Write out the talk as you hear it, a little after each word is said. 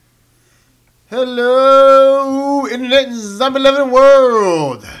Hello, Internet and Zombie Loving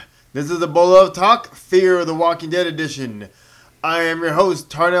World. This is Ebola of Talk, Fear the Walking Dead edition. I am your host,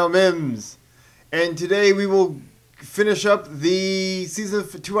 Tarnell Mims, and today we will finish up the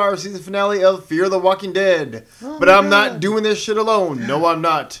 2-hour season finale of Fear the Walking Dead. But I'm not doing this shit alone. No, I'm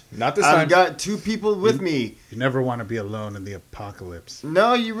not. Not this time. I've got two people with me. You never want to be alone in the apocalypse.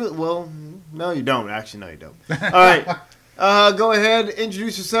 No, you really. Well, no, you don't. Actually, no, you don't. All right, go ahead.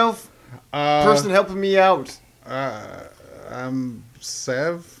 Introduce yourself. Person helping me out. I'm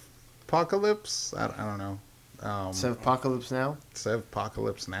Sev Apocalypse. I don't know. Sev Apocalypse now. Sev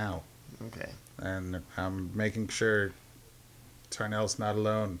Apocalypse now. Okay. And I'm making sure Tarnell's not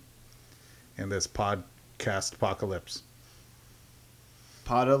alone in this podcast apocalypse.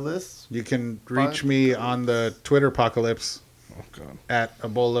 Podolist? You can reach me on the Twitter apocalypse at a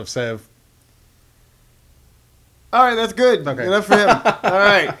bowl of Sev. All right, that's good. Okay. Enough for him. All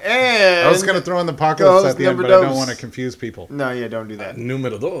right, and I was going to throw in the apocalypse at the end, but I don't want to confuse people. No, yeah, don't do that.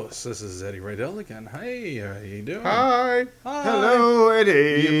 Numero dos. This is Eddie Rydell again. Hey, how you doing? Hi. Hello,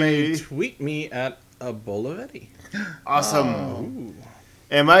 Eddie. You may tweet me at a bowl of Eddie. Awesome.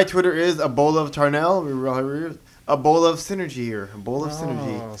 And my Twitter is a bowl of Tarnell. A bowl of synergy here. A bowl of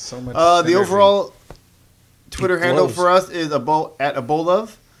synergy. So much. The overall Twitter handle for us is at a bowl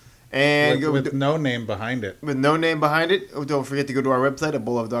of. And with no name behind it. With no name behind it. Don't forget to go to our website at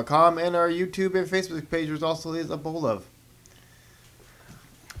bowlof.com, and our YouTube and Facebook page, which also is a bowl of.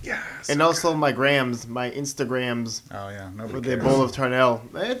 Yes. And also my Instagrams. Oh yeah, nobody with cares. the bowl of Tarnell.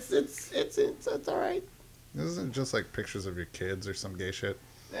 It's all right. Isn't it just like pictures of your kids or some gay shit?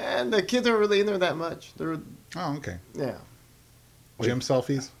 And the kids aren't really in there that much. Oh, okay. Yeah. Gym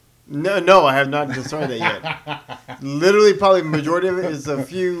selfies? No, I have not destroyed that yet. Literally, probably the majority of it is a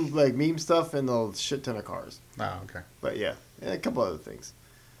few like meme stuff and a shit ton of cars. Oh, okay. But yeah, and a couple other things.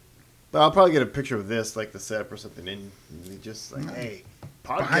 But I'll probably get a picture of this, like the setup or something, and just like, hey,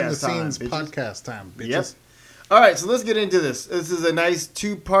 podcast behind the scenes time, podcast time, bitches. Yep. All right, so let's get into this. This is a nice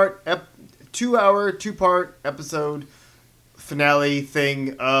 2-hour, two-part episode finale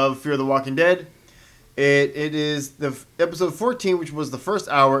thing of Fear the Walking Dead. It is the episode 14, which was the first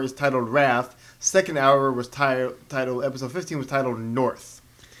hour, is titled Wrath. Second hour was titled episode 15 was titled North.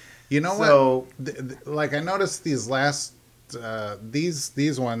 You know what? Like I noticed these last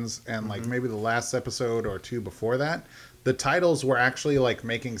these ones and like maybe the last episode or two before that, the titles were actually like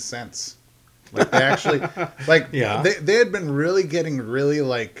making sense. Like they actually like they had been really getting really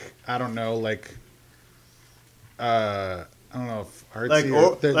like I don't know like I don't know if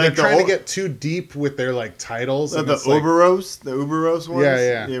artsy. They're trying to get too deep with their like titles. The Uberos ones.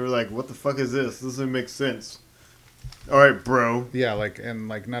 Yeah. They were like, "What the fuck is this? This doesn't make sense." All right, bro. Yeah, like and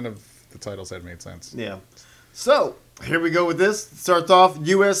like none of the titles had made sense. Yeah. So here we go with this. Starts off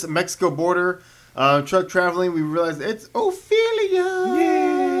U.S.-Mexico border. Truck traveling. We realize it's Ofelia.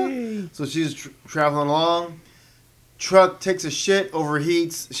 Yay! So she's traveling along. Truck takes a shit,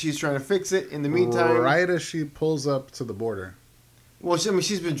 overheats. She's trying to fix it. In the meantime, right as she pulls up to the border. Well,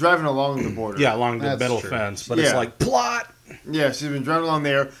 she's been driving along the border. Yeah, along the metal fence, but it's like plot. Yeah, she's been driving along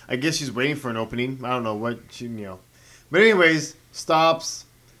there. I guess she's waiting for an opening. I don't know what But anyways, stops.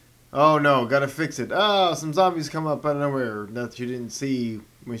 Oh no, gotta fix it. Oh, some zombies come up out of nowhere that she didn't see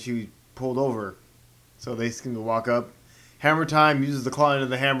when she pulled over. So they seem to walk up. Hammer time, uses the claw into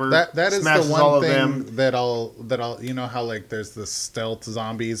the hammer. That is the all one thing thing that I'll you know how like there's the stealth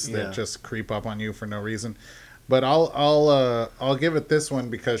zombies that just creep up on you for no reason. But I'll give it this one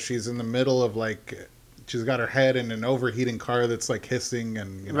because she's in the middle of like she's got her head in an overheating car that's like hissing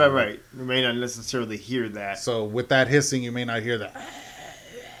and right. You may not necessarily hear that. So with that hissing, you may not hear that.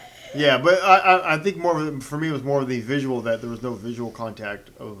 Yeah, but I think for me it was more of the visual that there was no visual contact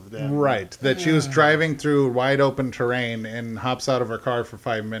of them. Right, that she was driving through wide open terrain and hops out of her car for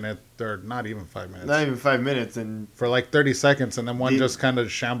 5 minutes, or not even 5 minutes. Not even 5 minutes, and for like 30 seconds, and then one just kind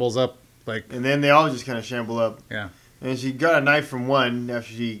of shambles up, like. And then they all just kind of shamble up. Yeah. And she got a knife from one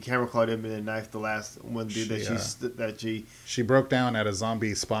after she camera clawed him, and then knifed the last one dude She broke down at a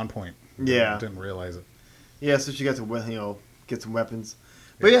zombie spawn point. Yeah. Didn't realize it. Yeah, so she got to get some weapons.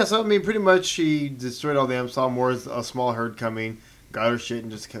 But yeah, so I mean, pretty much she destroyed all them, saw more a small herd coming, got her shit,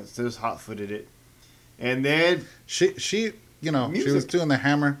 and just hot-footed it. And then she was doing the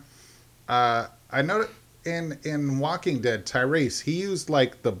hammer. I noticed in Walking Dead, Tyrese, he used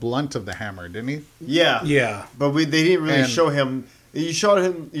like the blunt of the hammer, didn't he? Yeah. But they didn't really show him. They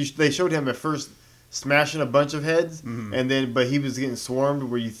showed him at first smashing a bunch of heads, but he was getting swarmed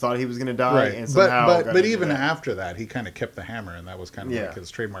where you thought he was going to die, right. and somehow. But even after that, he kind of kept the hammer, and that was kind of like his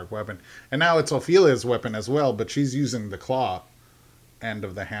trademark weapon. And now it's Ophelia's weapon as well, but she's using the claw end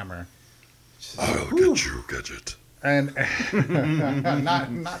of the hammer. I'll get you, Gadget. And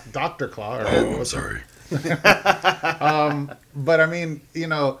not Dr. Claw. Oh, I'm sorry. But I mean,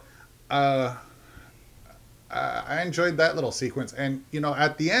 I enjoyed that little sequence. And,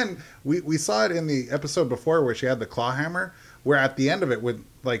 at the end, we saw it in the episode before where she had the claw hammer, where at the end of it, with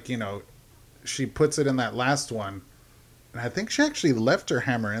she puts it in that last one. And I think she actually left her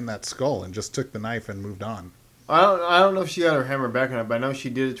hammer in that skull and just took the knife and moved on. I don't know if she got her hammer back or not, but I know she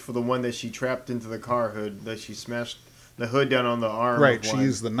did it for the one that she trapped into the car hood, that she smashed the hood down on the arm. Right, she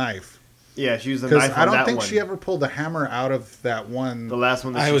used the knife. Yeah, she used the knife on that one. I don't think she ever pulled the hammer out of that one. The last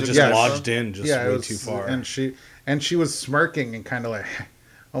one that I she was took just lodged in way too far. And she was smirking and kind of like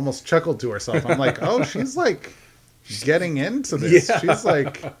almost chuckled to herself. I'm like, oh, she's like getting into this. Yeah. She's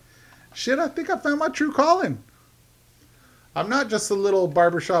like, shit, I think I found my true calling. I'm not just a little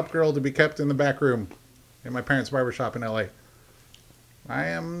barbershop girl to be kept in the back room in my parents' barbershop in LA. I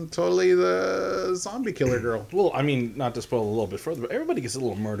am totally the zombie killer girl. Well, I mean, not to spoil a little bit further, but everybody gets a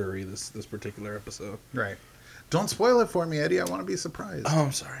little murdery this particular episode. Right. Don't spoil it for me, Eddie. I want to be surprised. Oh,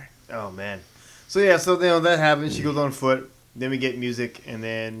 I'm sorry. Oh, man. So, yeah, that happens. She goes on foot. Then we get music, and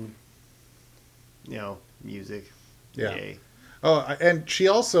then, music. Yeah. Yay. Oh, and she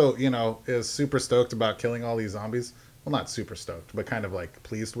also, is super stoked about killing all these zombies. Well, not super stoked, but kind of like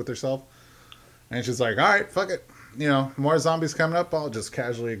pleased with herself. And she's like, all right, fuck it. More zombies coming up. I'll just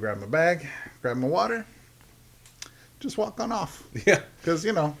casually grab my bag, grab my water, just walk on off. Yeah. Because,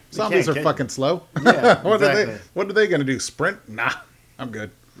 zombies are fucking slow. Yeah, what exactly. What are they going to do? Sprint? Nah, I'm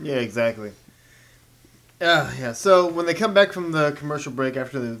good. Yeah, exactly. Yeah. So when they come back from the commercial break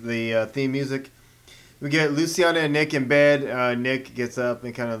after the theme music, we get Luciana and Nick in bed. Nick gets up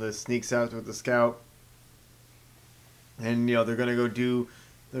and kind of sneaks out with the scout. And, they're going to go do...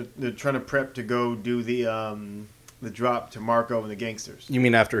 They're trying to prep to go do the drop to Marco and the gangsters. You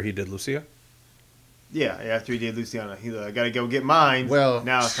mean after he did Lucia? Yeah, after he did Luciana. He's like, I got to go get mine. Well,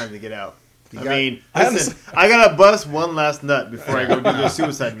 now it's time to get out. I got to bust one last nut before I go do the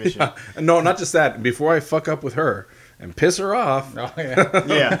suicide mission. Yeah. No, not just that. Before I fuck up with her and piss her off. Oh, yeah.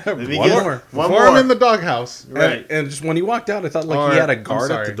 Yeah. One more. I'm in the doghouse. Right. And just when he walked out, I thought he had a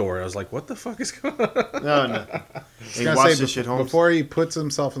guard at the door. I was like, what the fuck is going on? No. He watched this shit, Holmes. Before he puts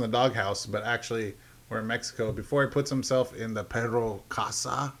himself in the doghouse, but actually, we're in Mexico. Before he puts himself in the Perro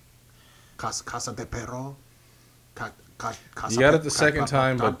Casa de Perro. You got it the second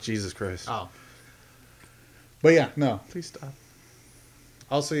time, but Jesus Christ. Oh. But yeah, no. Please stop.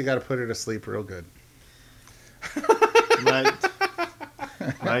 Also, you got to put her to sleep real good.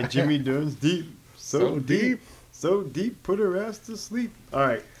 My Jimmy Dunn's deep. So deep. So deep, put her ass to sleep. All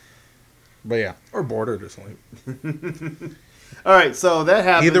right. But yeah. Or board her to sleep. All right, so that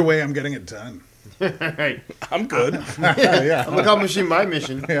happened. Either way, I'm getting it done. All right. I'm good. Yeah. I'm accomplishing my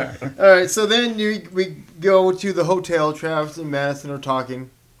mission. Yeah. All right, so then we go to the hotel. Travis and Madison are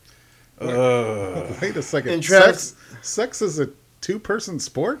talking. Wait a second. And Travis, sex is a two-person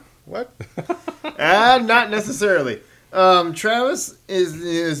sport? What? Not necessarily. Travis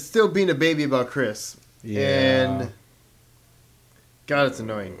is still being a baby about Chris. Yeah. And God, it's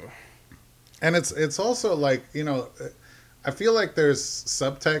annoying. And it's also like, I feel like there's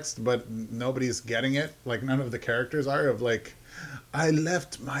subtext, but nobody's getting it. Like, none of the characters are, of like, I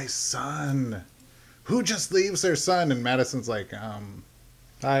left my son. Who just leaves their son? And Madison's like,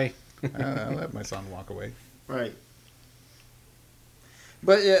 hi. I let my son walk away. Right.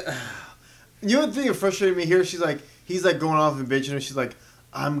 But yeah, the thing that frustrated me here, he's like going off and bitching, and she's like,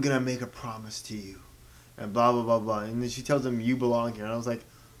 I'm gonna make a promise to you, and blah blah blah blah. And then she tells him, you belong here. And I was like,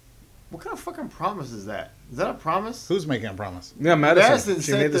 what kind of fucking promise is that? Is that a promise? Who's making a promise? Yeah, Madison.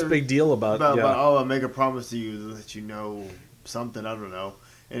 She made this big deal about I'll make a promise to you that you know something, I don't know.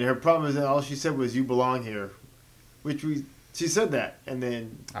 And her promise, and all she said was, you belong here, she said that, and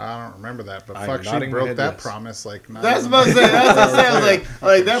then I don't remember that, but fuck, she broke that promise like. That's what I'm saying. That's what I'm saying.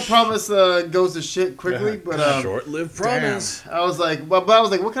 Like that promise goes to shit quickly, but short-lived promise. Damn. I was like, but I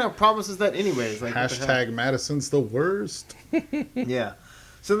was like, what kind of promise is that, anyways? Like, hashtag Madison's the worst. Yeah.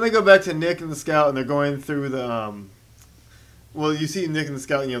 So then they go back to Nick and the Scout, and they're going through the. Well, you see Nick and the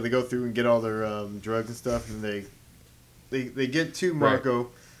Scout. They go through and get all their drugs and stuff, and they get to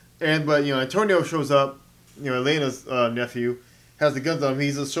Marco, right. But Antonio shows up. Elena's nephew has the guns on him.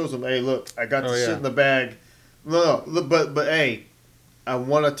 He just shows him, hey, look, I got this shit in the bag. No, look, but hey, I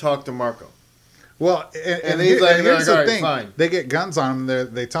want to talk to Marco. Well, and he's like, here's the thing. Fine. They get guns on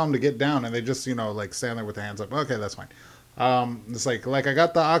him. They tell him to get down, and they just, like stand there with their hands up. Okay, that's fine. It's like I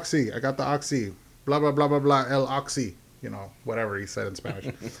got the oxy. Blah, blah, blah, blah, blah, el oxy. Whatever he said in Spanish.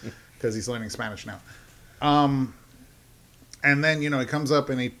 Because he's learning Spanish now. And then, he comes up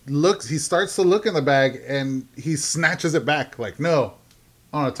and he starts to look in the bag and he snatches it back. Like, no,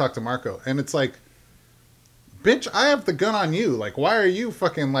 I want to talk to Marco. And it's like, bitch, I have the gun on you. Like, why are you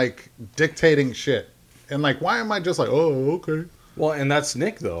fucking, like, dictating shit? And, like, why am I just like, oh, okay. Well, and that's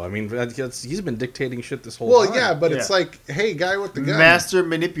Nick, though. I mean, he's been dictating shit this whole time. Well, yeah, but it's like, hey, guy with the gun. Master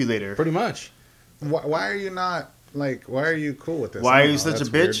manipulator. Pretty much. Why are you not, like, why are you cool with this? Why are you such a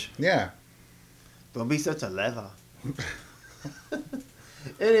bitch? Weird. Yeah. Don't be such a leather.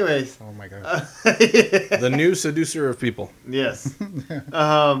 Anyways. Oh, my God. The new seducer of people. Yes.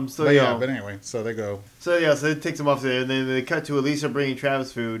 But anyway, so they go. So it takes them off there, and then they cut to Alicia bringing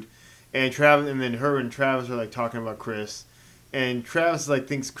Travis food, and then her and Travis are like talking about Chris, and Travis like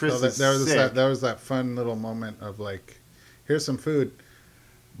thinks Chris is sick. There was that fun little moment of like, here's some food.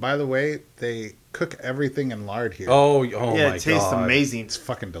 By the way, they cook everything in lard here. Oh yeah, my god. It tastes amazing. It's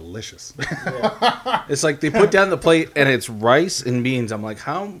fucking delicious. It's like they put down the plate and it's rice and beans. I'm like,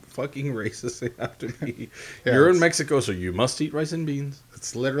 how fucking racist they have to be. Yeah, You're in Mexico, so you must eat rice and beans.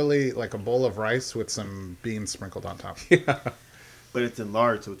 It's literally like a bowl of rice with some beans sprinkled on top. Yeah. But it's in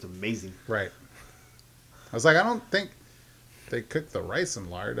lard, so it's amazing. Right. I was like, I don't think they cook the rice in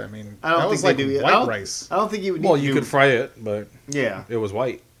lard. I mean, I don't that think was they like do. white rice. I don't think you would. Well, you could fry it, but Yeah. it was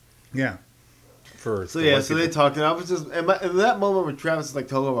white. Yeah. So they talked, and I was just in that moment when Travis is like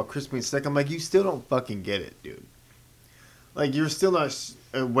telling about Chris being sick. I'm like, you still don't fucking get it, dude. Like you're still not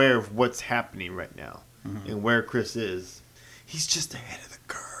aware of what's happening right now and where Chris is. He's just ahead of the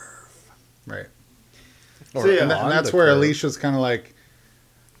curve. Right. So, yeah, and that's where Alicia's kind of like,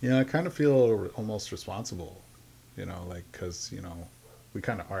 I kind of feel almost responsible, like because we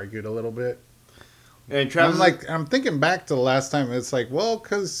kind of argued a little bit. And Travis, I'm thinking back to the last time. It's like, well,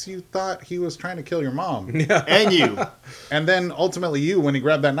 because you thought he was trying to kill your mom, Yeah. and you, and then ultimately you when he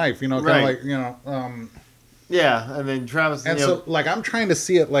grabbed that knife, kind of Right. like, yeah, and then Travis, and so like I'm trying to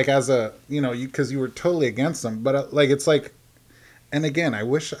see it like as a, because you were totally against them, but like it's like, and again, I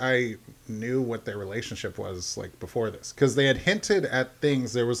wish I knew what their relationship was like before this, because they had hinted at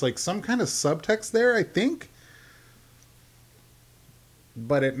things. There was like some kind of subtext there, I think,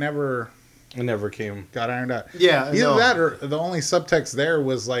 but it never came. got ironed out. Yeah, either no. that or the only subtext there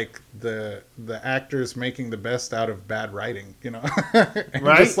was like the actors making the best out of bad writing, and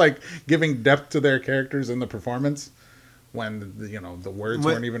Right? just like giving depth to their characters in the performance when the words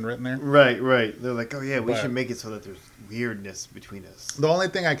weren't even written there. Right. They're like, oh yeah, we But- should make it so that there's weirdness between us. The only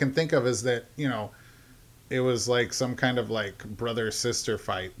thing I can think of is that it was like some kind of like brother sister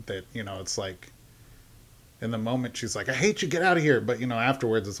fight that it's like. In the moment, she's like, "I hate you, get out of here." But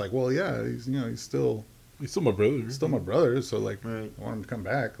afterwards, it's like, "Well, yeah, he's still my brother. He's still my brother, so like, Right. I want him to come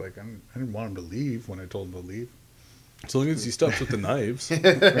back. Like, I didn't want him to leave when I told him to leave." As long as he stops with the knives.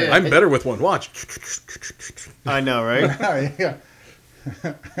 I'm better with one. Watch. I know, right? Yeah,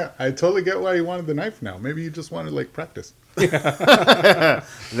 I totally get why he wanted the knife now. Maybe he just wanted like practice.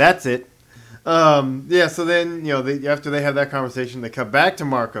 That's it. So then after they have that conversation, they cut back to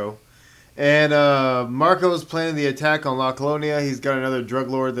Marco. And Marco's planning the attack on La Colonia. He's got another drug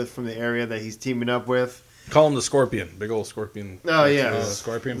lord that's from the area that he's teaming up with. Call him the Scorpion. Big old Scorpion. Oh, yeah.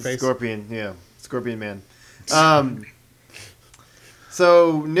 Scorpion face. Scorpion, yeah. Scorpion man.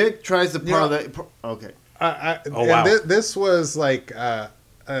 So Nick tries to parlay... Okay. Wow. This was like...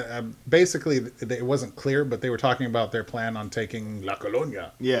 basically, it wasn't clear, but they were talking about their plan on taking La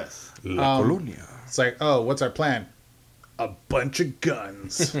Colonia. Yes. La Colonia. It's like, oh, what's our plan? A bunch of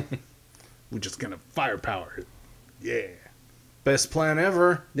guns. We're just gonna firepower it. Yeah. Best plan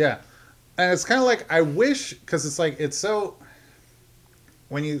ever. Yeah. And it's kind of like, I wish, because it's like, it's so,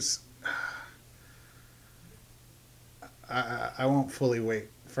 when you, I won't fully wait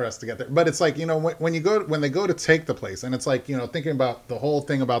for us to get there, but it's like, when they go to take the place, and it's like, thinking about the whole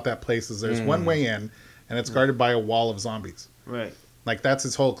thing about that place is there's one way in, and it's guarded by a wall of zombies. Right. Like, that's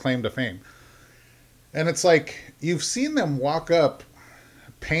its whole claim to fame. And it's like, you've seen them walk up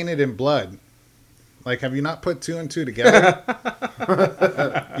painted in blood. Like, have you not put two and two together?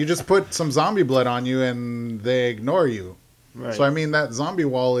 You just put some zombie blood on you and they ignore you. Right. So, I mean, that zombie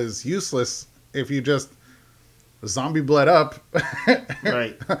wall is useless if you just zombie blood up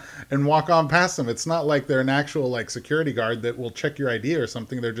Right. and walk on past them. It's not like they're an actual, like, security guard that will check your ID or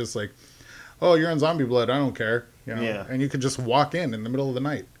something. They're just like, oh, you're in zombie blood. I don't care. Yeah. And you could just walk in the middle of the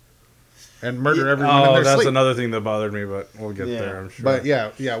night and murder everyone in their that's sleep. another thing that bothered me, but we'll get there, I'm sure. But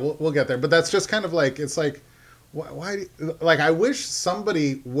yeah, we'll get there. But that's just kind of like, it's like, why like, I wish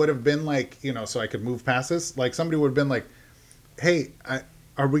somebody would have been like, so I could move past this. Like, somebody would have been like, hey,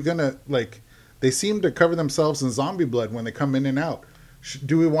 are we gonna, like, they seem to cover themselves in zombie blood when they come in and out.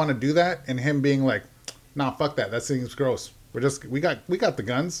 Do we want to do that? And him being like, nah, fuck that. That seems gross. We got the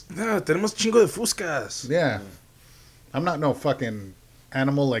guns. No, tenemos chingo de fuscas. Yeah. I'm not no fucking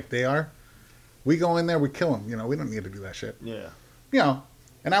animal like they are. We go in there, we kill them. You know, we don't need to do that shit. Yeah. You know,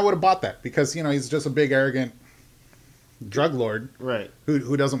 and I would have bought that because, you know, he's just a big, arrogant drug lord. Right.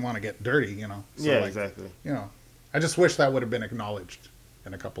 Who doesn't want to get dirty, you know. So, Yeah, exactly. You know, I just wish that would have been acknowledged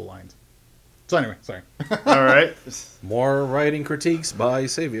in a couple lines. So anyway, sorry. All right. More writing critiques by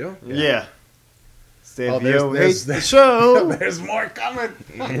Savio. Yeah. Oh, Savio hates the there's- show. There's more coming.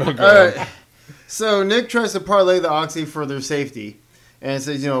 All right. So Nick tries to parlay the Oxy for their safety, and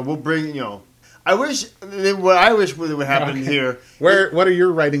says, we'll bring, what I wish would happen here What are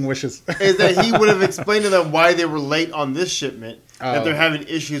your writing wishes? is that he would have explained to them why they were late on this shipment, that Oh. they're having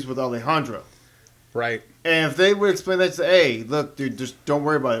issues with Alejandro. Right. And if they would explain that, say, hey, look, dude, just don't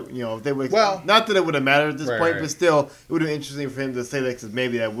worry about it. If they would, Well- not that it would have mattered at this Right, point, right. but still, it would have been interesting for him to say that because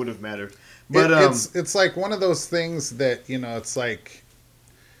maybe that would have mattered. But It's like one of those things that, it's like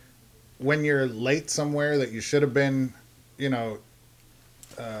when you're late somewhere that you should have been,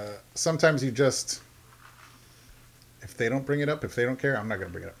 sometimes you just, if they don't bring it up, if they don't care, I'm not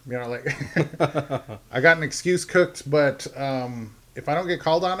going to bring it up. I got an excuse cooked, but if I don't get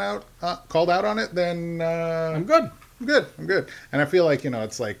called out on it, then I'm good. I'm good. And I feel like,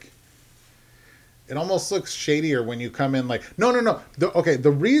 it's like, it almost looks shadier when you come in like, no.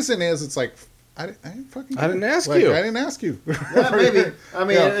 The reason is it's like, I didn't fucking I didn't ask like, you. I didn't ask you. yeah, maybe. I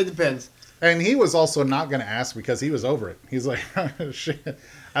mean, Yeah. it depends. And he was also not going to ask because he was over it. He's like, shit,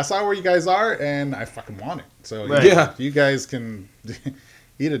 I saw where you guys are and I fucking want it. So Right. Yeah. you guys can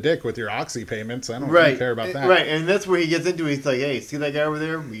eat a dick with your Oxy payments. I don't Right. really care about that. Right, and that's where he gets into it. He's like, hey, see that guy over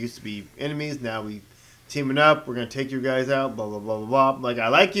there? We used to be enemies. Now we teaming up. We're going to take your guys out. Blah, blah, blah, blah, blah. I'm like, I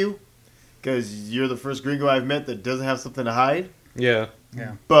like you because you're the first gringo I've met that doesn't have something to hide. Yeah.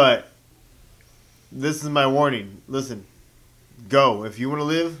 Yeah. But this is my warning. Listen, go. If you want to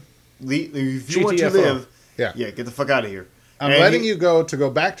live, if you want to GTFO. live, Yeah. get the fuck out of here. I'm And letting he- you go to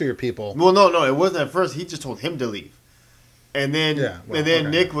go back to your people. Well, no, it wasn't at first. He just told him to leave. And then, Yeah, well, okay.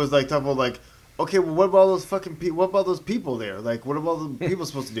 Nick was like, talking about like, okay, well, what about all those fucking people? What about those people there? Like, what about the people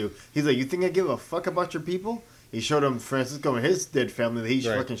supposed to do? He's like, you think I give a fuck about your people? He showed him Francisco and his dead family that he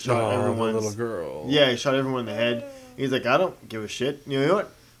Right. fucking shot The everyone's little girl. Yeah, he shot everyone in the head. He's like, I don't give a shit. You know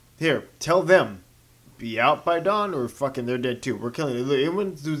what? Here, tell them, be out by dawn or fucking they're dead too. We're killing it.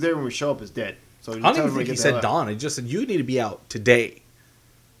 Everyone who's there when we show up is dead. So I don't even think he said dawn. He just said you need to be out today.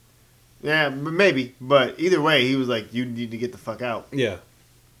 Yeah, maybe. But either way, he was like, you need to get the fuck out. Yeah.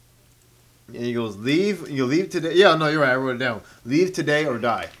 And he goes, leave. You leave today. Yeah, no, you're right. I wrote it down. Leave today or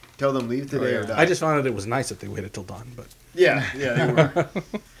die. Tell them leave today or die. I just found it was nice if they waited till dawn, but Yeah, they were.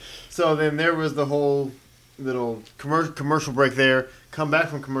 So then there was the whole little commercial break there. Come back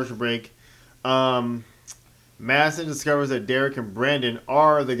from commercial break. Madison discovers that Derek and Brandon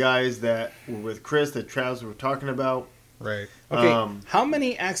are the guys that were with Chris that Travis were talking about. Right. okay. How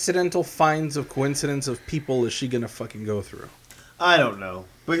many accidental finds of coincidence of people is she gonna fucking go through? I don't know.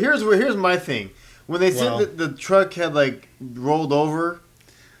 But here's my thing. When they said Well- that the truck had like rolled over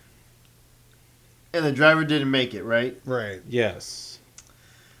and the driver didn't make it, right? Right. Yes.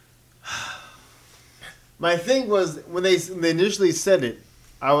 My thing was when they initially said it,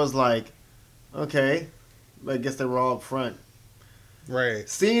 I was like, okay, I guess they were all up front. Right.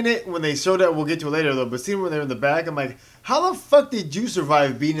 Seeing it when they showed up, we'll get to it later though. But seeing when they're in the back, I'm like, how the fuck did you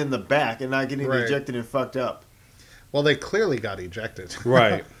survive being in the back and not getting Right. ejected and fucked up? Well, they clearly got ejected.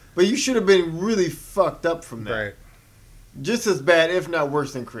 Right. But you should have been really fucked up from that. Right. Just as bad, if not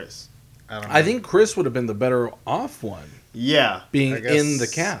worse, than Chris. I don't know. I think Chris would have been the better off one, Yeah, being I guess in the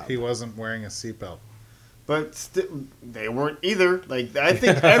cab. He wasn't wearing a seatbelt. but they weren't either. Like I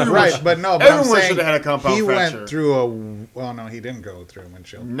think everyone, Right, but no, but I'm everyone saying should have had a compound he fracture. went through a. Well, no, he didn't go through a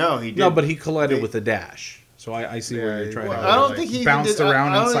windshield. No, he didn't. No, but he collided They- with the dash. So I see where Yeah, you're trying well, to I go. don't like, think he bounced even did,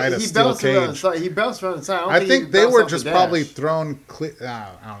 around I don't- inside a he steel bounced around cage. inside- He bounced around inside. I think they bounced were off just the probably dash. thrown clear. I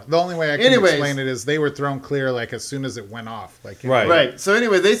don't know. The only way I can Anyways. explain it is they were thrown clear like as soon as it went off. Like Right. Right. So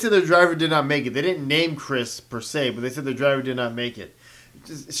anyway, they said their driver did not make it. They didn't name Chris per se, but they said their driver did not make it.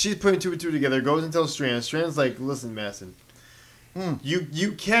 She's putting two and two together. Goes and tells Strand. Strand's like, listen, Madison,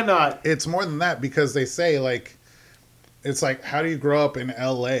 you cannot. It's more than that because they say like, it's like how do you grow up in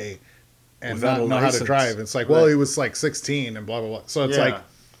L.A. and Without not a know how to license. drive? It's like, well, Right. he was like 16 and blah blah blah. So it's Yeah. like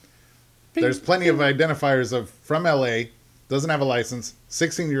there's plenty of identifiers of from L.A. doesn't have a license,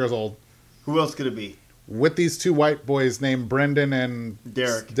 16 years old, Who else could it be? with these two white boys named Brendan and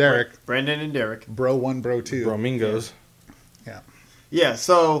Derek. Brendan and Derek. Bro 1, Bro 2. Bromingos. Yeah. Yeah.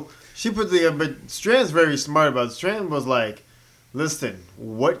 So she put the. But Strand's very smart about it. Strand was like, listen,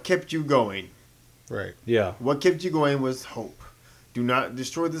 what kept you going? Right. Yeah. What kept you going was hope. Do not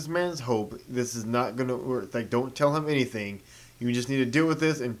destroy this man's hope. This is not gonna work. Like, don't tell him anything. You just need to deal with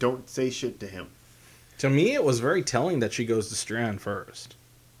this and don't say shit to him. To me, it was very telling that she goes to Strand first.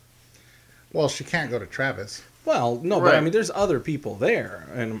 Well, she can't go to Travis. Well, no, but I mean, there's other people there,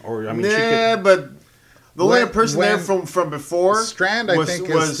 Yeah, but the only person there from before Strand, I think,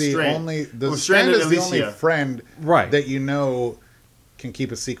 is the Strand. only. Strand Strand and is the only Alicia. friend Right. that you know can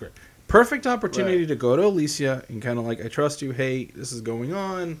keep a secret. Perfect opportunity Right. to go to Alicia and kind of like, I trust you. Hey, this is going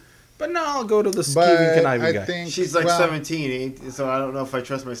on, but no, I'll go to the scheming conniving guy. Think she's like 17, so I don't know if I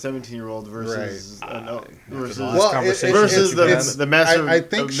trust my 17-year-old versus versus the master. I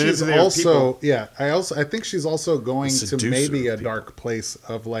think she's manipulator of also people. I think she's also going to Seducer maybe a of people. dark place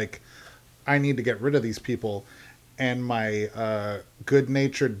of like, I need to get rid of these people, and my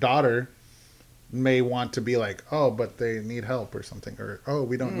good-natured daughter may want to be like, oh, but they need help or something, or oh,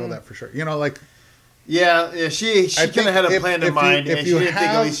 we don't know that for sure. You know, like. Yeah, she kind of had a plan in mind, and she didn't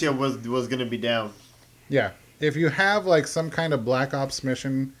think Alicia was going to be down. Yeah, if you have like some kind of Black Ops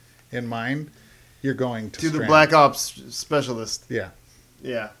mission in mind, you're going to the Strand. Black Ops specialist. Yeah,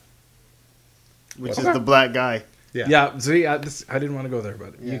 which Okay. is the black guy. Yeah, see, I didn't want to go there,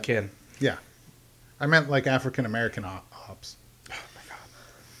 but Yeah. you can. yeah. I meant like African American ops.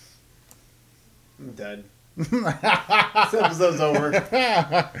 I'm dead. This episode's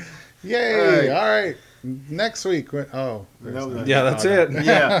over. Yay! All right. Next week. Oh, No, Yeah, that's it.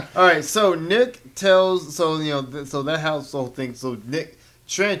 Yeah. All right. So Nick tells. So So that household thing. So Nick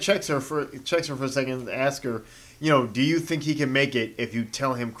Strand checks her for a second to ask her. Do you think he can make it if you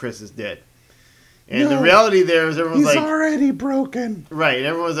tell him Chris is dead? And the reality there is everyone's he's like, already broken. right. And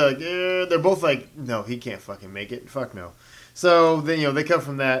everyone's like, they're both like, no, he can't fucking make it. Fuck no. So then they come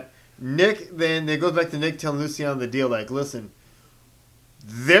from that. Nick then it goes back to Nick telling Luciana the deal. Like, listen,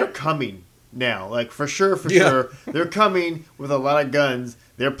 they're coming now. Like, for sure, sure. They're coming with a lot of guns.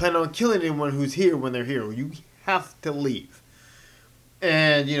 They're planning on killing anyone who's here when they're here. You have to leave.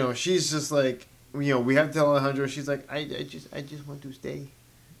 And, she's just like, we have to tell Alejandro. She's like, I just want to stay.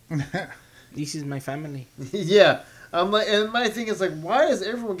 This is my family. Yeah. I'm like, and my thing is like, why does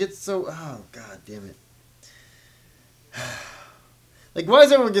everyone get so, oh, God damn it. Like, why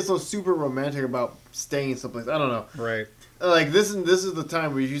does everyone get so super romantic about staying someplace? I don't know. Right. Like, this is the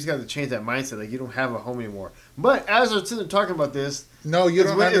time where you just got to change that mindset. Like, you don't have a home anymore. But as they're sitting there talking about this, No, you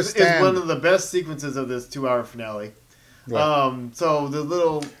don't understand. It's one of the best sequences of this 2-hour finale. What? So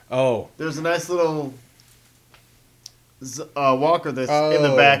there's a nice little Walker that's in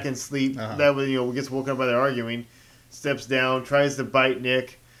the back and sleep. Uh-huh. That gets woken up by their arguing. Steps down, tries to bite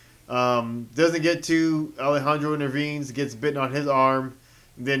Nick. Doesn't get to. Alejandro intervenes, gets bitten on his arm.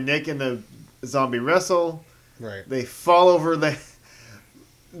 Then Nick and the zombie wrestle. Right. They fall over.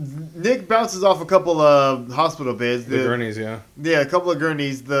 Nick bounces off a couple of hospital beds. The gurneys, yeah. Yeah, a couple of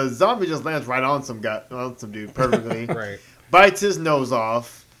gurneys. The zombie just lands right on some dude perfectly. Right. Bites his nose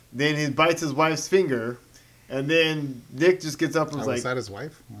off. Then he bites his wife's finger. And then Nick just gets up and was Was like, that his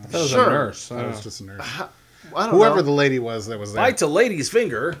wife? That was Sure. a nurse. That was just a nurse. I don't Whoever know. the lady was that was there. Bites a lady's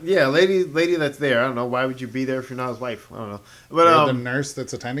finger. Yeah, lady that's there. I don't know. Why would you be there if you're not his wife? I don't know. Or But the nurse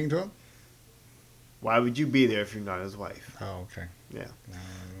that's attending to him? why would you be there if you're not his wife? Oh, okay. Yeah.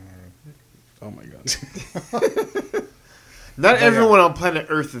 Oh my god. Not everyone on planet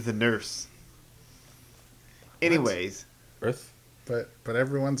Earth is a nurse. Anyways. Earth. But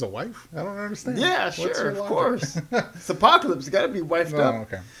everyone's a wife? I don't understand. Yeah, What's sure, your of logic? course. It's apocalypse. You got to be wifed Oh, up.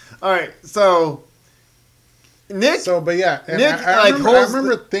 okay. All right, so Nick. So, but yeah, and Nick, I like, remember, I holds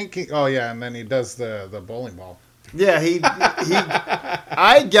remember thinking, oh yeah, and then he does the bowling ball. Yeah, he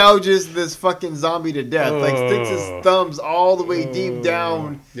eye gouges this fucking zombie to death. Like sticks his thumbs all the way deep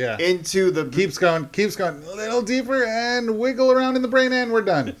down Yeah. into the. Keeps going a little deeper and wiggle around in the brain, and we're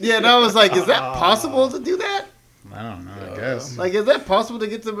done. Yeah, and I was like, is that possible to do that? I don't know. I guess. Like, is that possible to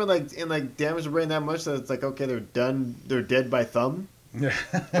get them in damage the brain that much that it's like, okay, they're done, they're dead by thumb, Yeah.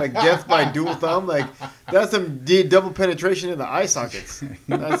 like death by dual thumb, like that's some double penetration in the eye sockets.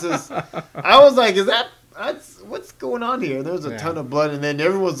 That's just. I was like, that's what's going on here? There was a ton of blood, and then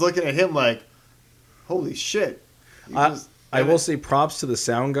everyone's looking at him like, holy shit. I will say props to the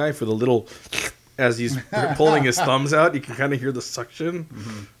sound guy for the little, as he's pulling his thumbs out, you can kind of hear the suction,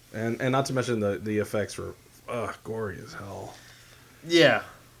 and not to mention the effects were gory as hell. Yeah,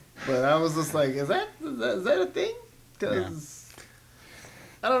 but I was just like, is that a thing? Because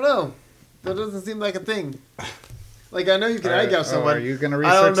I don't know, that doesn't seem like a thing. Like, I know you can eye gouge someone. Are you gonna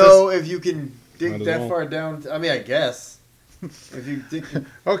research I don't know if you can dig Might as that well. far down. I mean, I guess if you dig.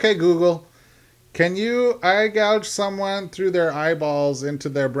 Okay, Google. Can you eye gouge someone through their eyeballs into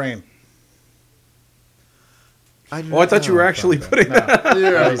their brain? I do Oh, I not thought you know. were actually putting that. No, Yeah,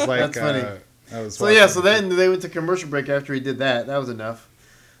 I was like, that's funny. I was So yeah, watching so then they went to commercial break after he did that. That was enough.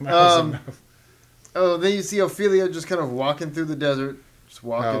 That was um, enough. Oh, then you see Ofelia just kind of walking through the desert, just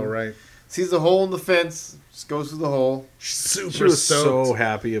walking. Oh, right. Sees a hole in the fence, just goes through the hole. Super She was soaked. so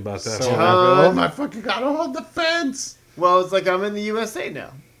happy about that. So whole- happy. Oh my fucking god! I hold the fence. Well, it's like I'm in the USA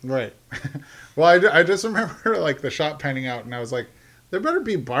now. Right. Well, I just remember like the shot panning out, and I was like, there better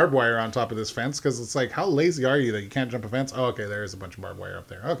be barbed wire on top of this fence because it's like, how lazy are you that you can't jump a fence? Oh, okay, there is a bunch of barbed wire up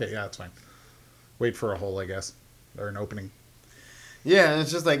there. Okay, yeah, that's fine. Wait for a hole, I guess, or an opening. Yeah, and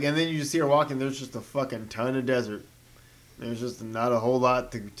it's just like, and then you just see her walking. There's just a fucking ton of desert. There's just not a whole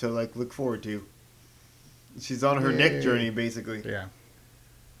lot to like look forward to. She's on her Nick journey, basically. Yeah.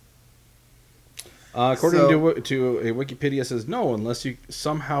 According to a Wikipedia, says no, unless you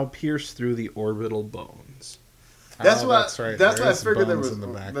somehow pierce through the orbital bones. That's why. That's right. That's There why I is figured there bones was. in the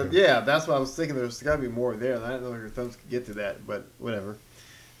back But of- yeah, that's why I was thinking there's got to be more there. And I didn't know your thumbs could get to that, but whatever.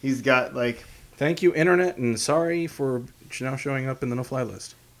 He's got like. Thank you, internet, and sorry for now showing up in the no-fly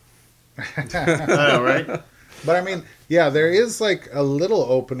list. I know, right? But I mean, yeah, there is like a little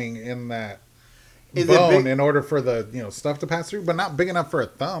opening in that Is it bone big? in order for the stuff to pass through, but not big enough for a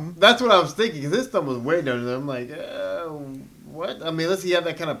thumb. That's what I was thinking. Because this thumb was way down there. I'm like, what? I mean, unless he had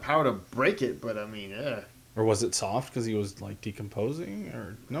that kind of power to break it, but I mean, Or was it soft because he was like decomposing?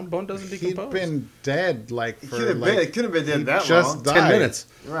 Or no, bone doesn't He'd decompose. been dead like it for could have like been. It could have been dead he that just long. died. 10 minutes.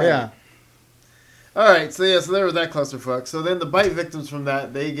 Right. Yeah. All right, so there was that clusterfuck. So then the bite victims from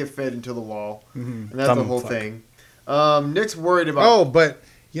that, they get fed into the wall, and that's the Thumb whole fuck. thing. Nick's worried about. Oh, but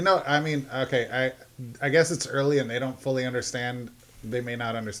I mean, okay, I guess it's early and they don't fully understand. They may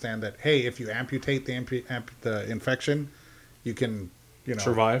not understand that. Hey, if you amputate the infection, you can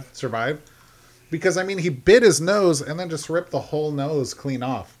survive. Because I mean, he bit his nose and then just ripped the whole nose clean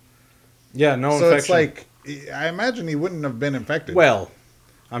off. Yeah, no So infection. it's like, I imagine he wouldn't have been infected. Well,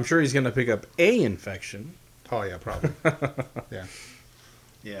 I'm sure he's going to pick up a infection. Oh yeah, probably. Yeah.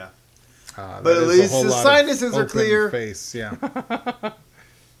 Yeah. That But at is a least whole his lot of sinuses are open clear. Face, yeah.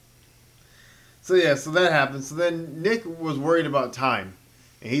 So that happened. So then Nick was worried about time,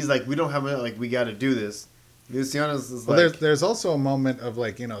 and he's like, "We don't have enough. Like, we got to do this." Luciana's is Well, like, there's also a moment of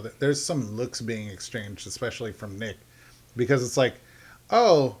like, there's some looks being exchanged, especially from Nick, because it's like,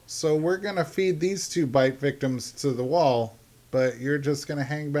 oh, so we're gonna feed these two bite victims to the wall, but you're just gonna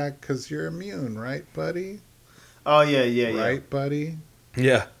hang back because you're immune, right, buddy? "Oh yeah, Right, buddy?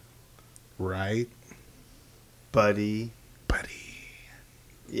 Yeah. Right, buddy." buddy.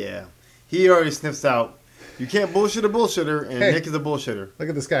 Yeah, he already sniffs out. You can't bullshit a bullshitter, and Hey. Nick is a bullshitter. Look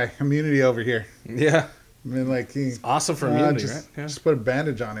at this guy, immunity over here. Yeah. I mean, like he Awesome for immunity, just, right? Yeah. just put a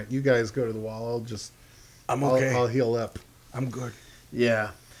bandage on it. You guys go to the wall. I'm I'll okay. I'll heal up. I'm good. Yeah,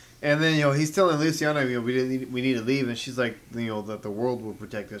 and then he's telling Luciana, we need to leave, and she's like, that the world will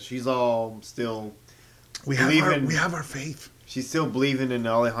protect us. She's all still. We have our faith. She's still believing in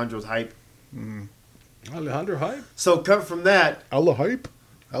Alejandro's hype. Alejandro hype. So cut from that. Ella hype,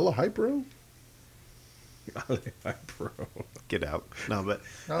 bro. Hype, bro. Get out. No, but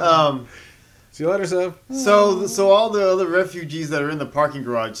Oh. See you later, Sev. so all the other refugees that are in the parking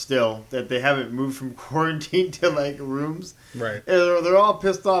garage still that they haven't moved from quarantine to like rooms, Right. and they're all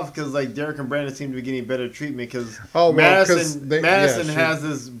pissed off because like Derek and Brandon seem to be getting better treatment because Oh, well, 'cause Madison she- has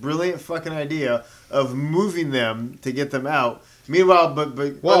this brilliant fucking idea of moving them to get them out. Meanwhile, but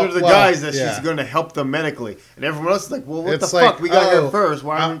under the guise that she's going to help them medically, and everyone else is like, well, what It's the like, fuck? We got oh, here first.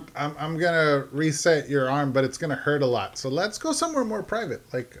 Why? Are we... I'm gonna reset your arm, but it's gonna hurt a lot. So let's go somewhere more private,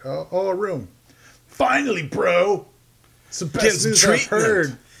 like a room. Finally, bro. It's the Get best some news I've treatment.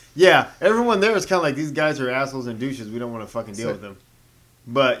 heard. Yeah, everyone there is kind of like these guys are assholes and douches. We don't want to fucking deal with them.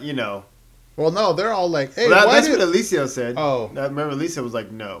 But Well, no, they're all like, hey, well, why that's did? what Alicia said. Oh. I remember Alicia was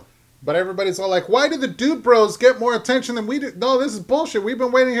like, no. But everybody's all like, why did the dude bros get more attention than we did? No, this is bullshit. We've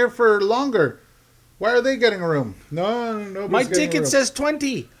been waiting here for longer. Why are they getting a room? No, nobody's My getting a ticket room. says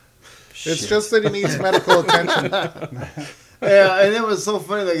 20. It's just that he needs medical attention. Yeah, and it was so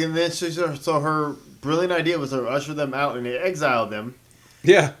funny. Like, and then so her brilliant idea was to usher them out and exile them.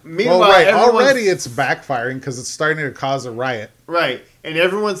 Yeah. Meanwhile, Well, right. everyone's- Already it's backfiring because it's starting to cause a riot. right, and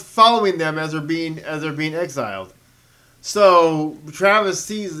everyone's following them as they're being exiled. So Travis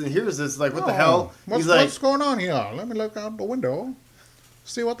sees and hears this, like, what the hell? What's, He's like, what's going on here? Let me look out the window.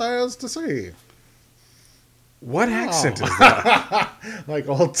 See what there is to see. What accent is that? Like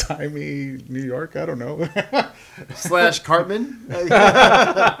old timey New York. I don't know. / Cartman.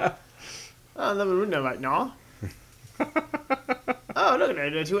 Oh, no, like, no. Oh, look at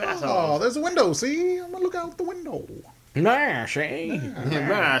that, they're two Oh, assholes. there's a window. See, I'm gonna look out the window. Nah, see?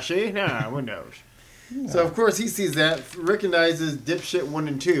 Yeah, see? Nah, windows. So of course he sees that, recognizes dipshit 1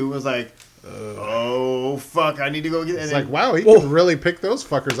 and 2, was like, oh fuck, I need to go get. It's and like, wow, he can really pick those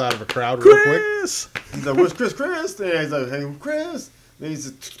fuckers out of a crowd real quick. Chris! He's like, where's Chris? Chris? And he's like, hey, Chris. Then he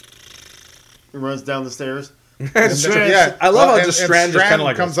runs down the stairs. And Strand, I love how just Strand just kind of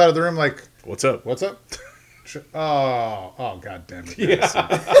like comes out of the room like, "What's up? What's up?" Oh, god damn it! Yeah.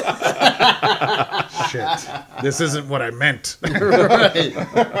 Shit, this isn't what I meant. Right.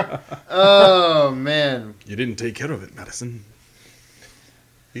 Oh man. You didn't take care of it, Madison.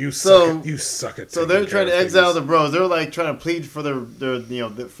 You suck at. So they're trying to exile the bros. They're like trying to plead for their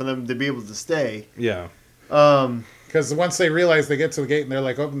for them to be able to stay. Yeah. Because once they realize they get to the gate and they're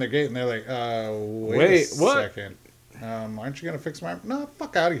like, open the gate and they're like, wait a what? second. Aren't you gonna fix my? No,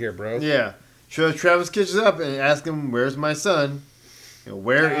 fuck out of here, bro. Yeah. So Travis catches up and asks him, "Where's my son?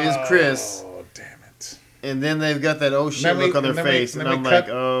 Where is Chris?" Oh, damn it! And then they've got that oh shit look on their face, and I'm like,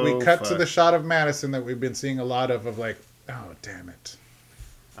 oh. We cut fuck. to the shot of Madison that we've been seeing a lot of like, oh damn it,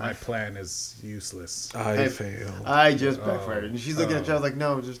 my plan is useless. I failed. I just backfired, and she's looking at Travis like,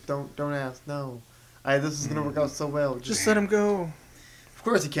 no, just don't ask, no. This is gonna work out so well. Just let him go. Of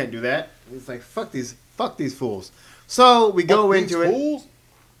course he can't do that. It's like fuck these fools. So we go into it. Fools?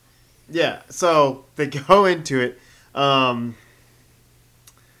 Yeah. So they go into it.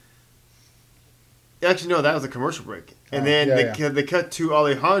 Actually, no, that was a commercial break, and then they cut to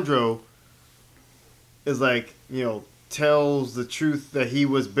Alejandro. Is like tells the truth that he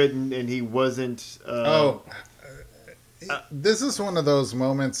was bitten and he wasn't. This is one of those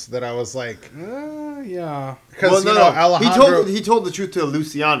moments that I was like, yeah. Because Alejandro, he told the truth to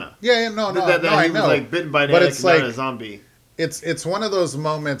Luciana. Yeah, that he was like bitten by but it's like a zombie. It's one of those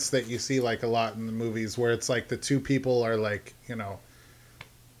moments that you see like a lot in the movies where it's like the two people are like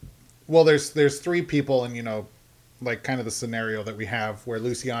well there's three people and like kind of the scenario that we have where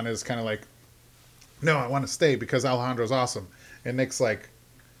Luciana is kind of like, no, I want to stay because Alejandro's awesome, and Nick's like,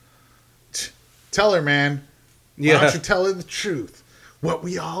 tell her, man. Why don't you tell her the truth? What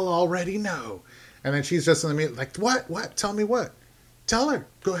we all already know. And then she's just in the middle, like, what? Tell me what? Tell her.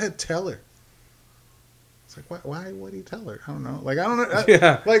 Go ahead, tell her. It's like, why would he tell her? I don't know. Like, I don't know.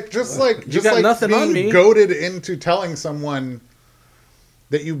 Yeah. Just got like nothing being on me. goaded into telling someone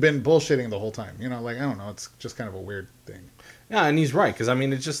that you've been bullshitting the whole time. Like, I don't know. It's just kind of a weird thing. Yeah, and he's right, because I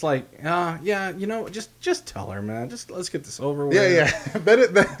mean, it's just like, just tell her, man. Just let's get this over with. Yeah.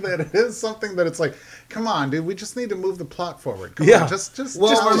 that is something that it's like, come on, dude. We just need to move the plot forward. Come on, just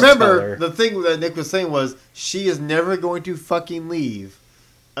remember the thing that Nick was saying was she is never going to fucking leave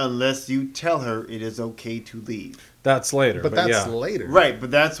unless you tell her it is okay to leave. That's later, but that's later, right?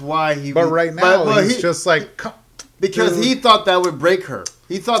 But that's why he. But right now, he's just like, because he thought that would break her.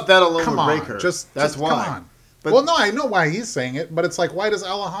 He thought that alone would break her. That's why. Come on. But, well, no, I know why he's saying it, but it's like, why does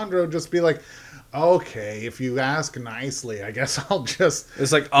Alejandro just be like, okay, if you ask nicely, I guess I'll just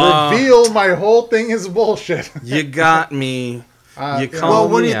reveal my whole thing is bullshit. You got me. You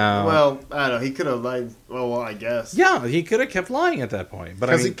called me out. Well, I don't know. He could have lied. Well, I guess. Yeah, he could have kept lying at that point.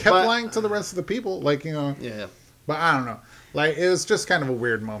 Because he kept lying to the rest of the people. Like, Yeah. But I don't know. Like, it was just kind of a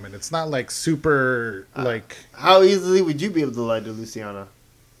weird moment. It's not like super, like... How easily would you be able to lie to Luciana?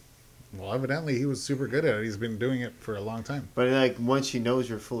 Well, evidently he was super good at it. He's been doing it for a long time. But like once she knows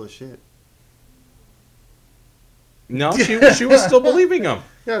you're full of shit. No, she was still believing him.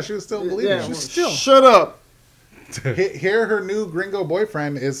 Yeah, she was still believing him. Shut up. Here her new gringo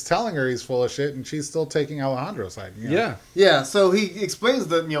boyfriend is telling her he's full of shit, and she's still taking Alejandro's side. Yeah. So he explains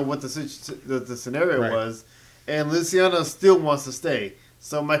that what the scenario was, and Luciana still wants to stay.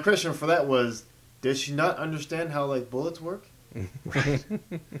 So my question for that was, does she not understand how bullets work? Right.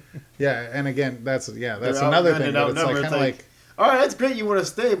 Yeah, and again, that's another thing. It's like, kind of like, all right, that's great. You want to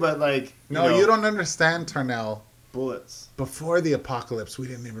stay, but no, you don't understand, Tarnell. Bullets. Before the apocalypse, we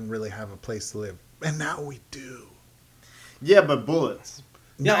didn't even really have a place to live, and now we do. Yeah, but bullets.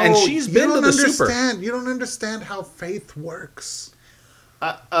 Yeah, and she's been to the super. You don't understand how faith works.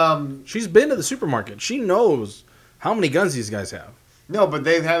 She's been to the supermarket. She knows how many guns these guys have. No, but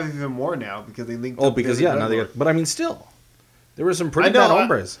they have even more now because they linked. Oh, because now they got. But I mean, still. There were some pretty bad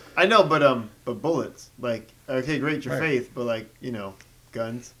hombres. I know, but bullets. Okay, great, your faith, but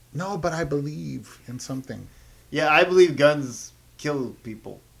guns. No, but I believe in something. Yeah, I believe guns kill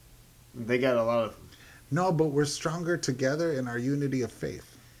people. They got a lot of them. No, but we're stronger together in our unity of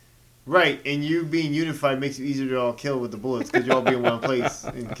faith. Right, and you being unified makes it easier to all kill with the bullets because you all be in one place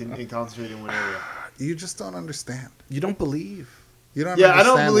and concentrate in one area. You just don't understand. You don't believe. You don't understand, I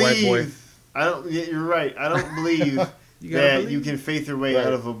don't believe. White boy. I don't. You're right. I don't believe that you can faith your way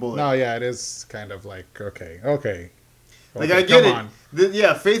out of a bullet. No, yeah, it is kind of like okay. Like, Okay, I get come it.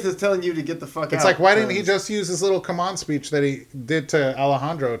 Yeah, Faith is telling you to get the fuck out. It's like, why didn't he just use his little come on speech that he did to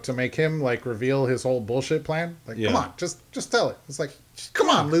Alejandro to make him like reveal his whole bullshit plan? Like, Yeah. come on, just tell it. It's like, come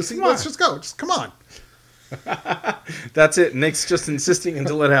on, Lucy, come on. let's just go. Just come on. That's it. Nick's just insisting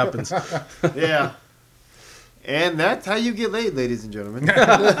until it happens. Yeah. And that's how you get laid, ladies and gentlemen.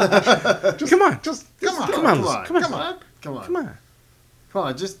 Come on. Just come on. Come on, Come Lucy. on. Come on. Come on. Come on. Come on. Come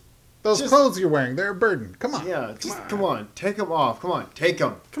on. Just Those clothes you're wearing, they're a burden. Come on. yeah. Just come on. Take them off. Come on. Take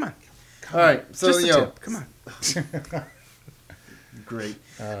them. Come on. All right. So Just a you know, tip. Come on. great.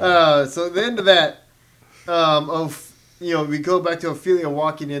 So the end of that, we go back to Ofelia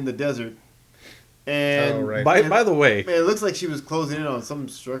walking in the desert, and Oh, right. By the way, man, it looks like she was closing in on some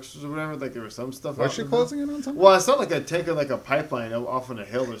structures or whatever. Like there was some stuff. Was out she in the- closing in on something? Well, I saw like a pipeline off on a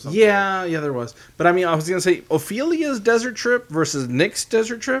hill or something. yeah, there was. But I mean, I was gonna say Ophelia's desert trip versus Nick's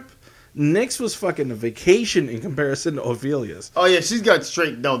desert trip. Nick's was fucking a vacation in comparison to Ophelia's. Oh yeah, she's got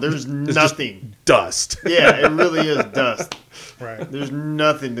straight. No, there's It's nothing. just dust. Yeah, it really is dust. Right. There's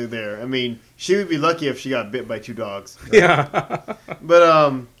nothing to there. I mean, she would be lucky if she got bit by 2 dogs. Yeah.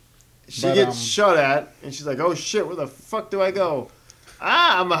 But she But, gets shot at, and she's like, "Oh shit, where the fuck do I go?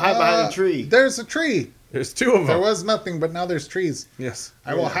 I'm gonna hide behind a tree." There's a tree. There's 2 of There them. was nothing, but now there's trees. Yes.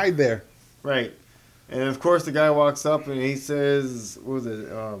 I will Yeah. hide there. Right, and of course the guy walks up and he says, "What was it?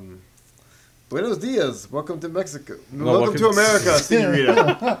 Buenos dias. Welcome to Mexico. No, welcome to America,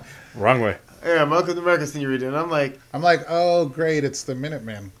 señorita." Wrong way. Yeah, welcome to America, señorita. And I'm like, oh great, it's the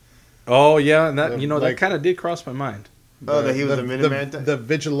Minuteman. Oh yeah, and that The- that like- kind of did cross my mind. "Oh, that he was a Minuteman." The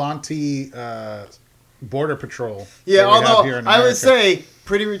vigilante border patrol. Yeah, that we have although here in I would America. say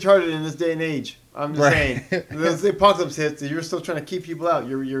pretty retarded in this day and age. I'm just Right. saying, the apocalypse hits, you're still trying to keep people out.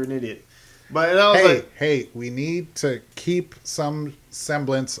 You're an idiot. But and I was hey, like, hey, we need to keep some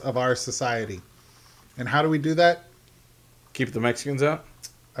semblance of our society. And how do we do that? Keep the Mexicans out.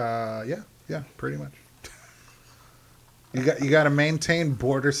 Yeah, pretty much. You got to maintain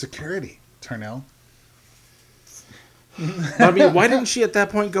border security, Tarnell. I mean, why didn't she at that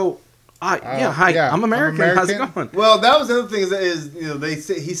point go? Hi, yeah, I'm American. How's it American. going? well, that was the other thing is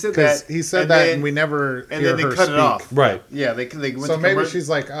he said Because that he said and that, then- and we never and hear then they her cut speak. it off. Right. Yeah, they went So to maybe convert- she's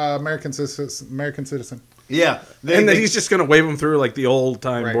like American citizen. yeah, And then he's just gonna wave him through like the old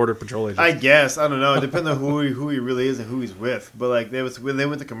time Right. border patrol agent. I guess I don't know. It depends on who he really is and who he's with. But like they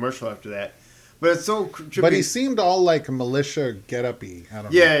went to commercial after that. But it's so trippy. But he seemed all like militia get-uppy. I don't know.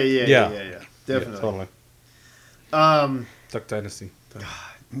 yeah, Yeah. definitely. Yeah, totally. Duck Dynasty.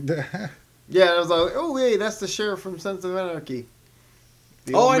 Yeah, and I was like, oh wait, that's the sheriff from Sons of Anarchy.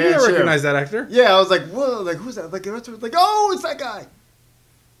 The Oh, old I man knew I sheriff. recognized that actor. Yeah, I was like, whoa, like who's that? Like, oh, it's that guy.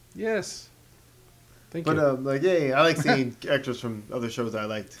 Yes. Thank But you. like, yeah, I like seeing actors from other shows I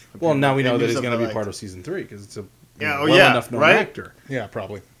liked. Well, now we know And that new he's stuff going to I be liked. part of season 3 because it's a Yeah, enough known right? actor. Yeah,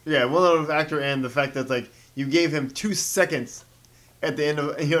 probably. Yeah, well-known actor, and the fact that like you gave him 2 seconds at the end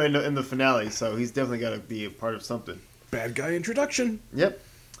of in the finale, so he's definitely got to be a part of something. Bad guy introduction. Yep.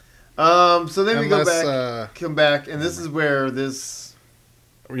 So then we go Unless, back, come back, and this is where this.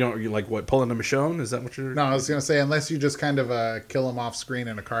 You like what? Pulling a Michonne? Is that what you're? No, I was gonna say unless you just kind of kill him off screen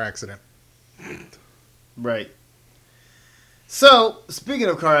in a car accident. Right. So speaking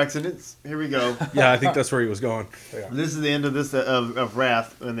of car accidents, here we go. Yeah, I think that's where he was going. This is the end of this of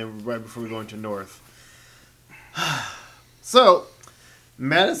Wrath, and then right before we go into North. So,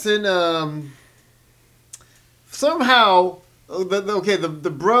 Madison somehow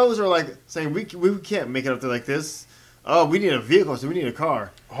the bros are like saying we can't make it up there like this. Oh, we need a vehicle, so we need a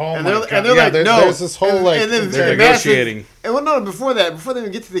car. Oh and my they're, God. and they're Yeah, like, there's- no. there's this whole, like, then they're Madison- negotiating. And well, no, before they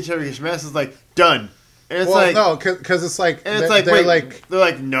even get to the interrogation, Madison's like done, and it's Well, like no, because it's like and it's like they're wait, like they're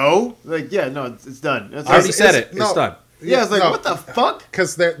like no, like yeah, no, it's done. And it's I already like, said it's- it. no. It's done. yeah, it's like no. what the fuck?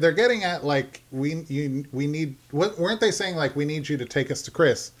 because they're getting at like we need what weren't they saying like we need you to take us to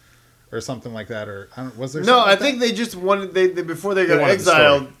Chris or something like that or was there No, something I like think they just wanted they before they They got wanted the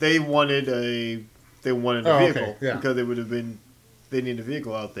exiled, story. they wanted a Oh, okay, vehicle yeah. because they would have been they need a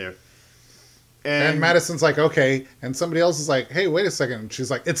vehicle out there. and Madison's like okay and somebody else is like hey wait a second and she's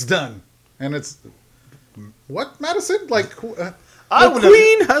like it's done and it's what Madison like I The would have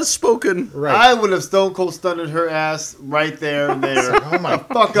Queen has spoken. right I would have stone cold stunned her ass right there and there. oh my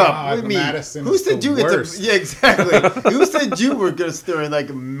Fuck up. God, What do you mean? Madison Who is said the you get worst. to? Yeah, exactly. Who said you were gonna sit there and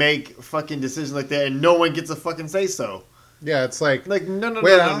like make fucking decisions like that and no one gets a fucking say so? yeah it's like Like no.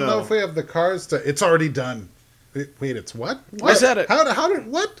 wait I don't know if we have the cars to it's already done wait it's what I said it. how did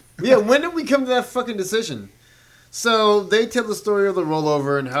what Yeah, when did we come to that fucking decision? So they tell the story of the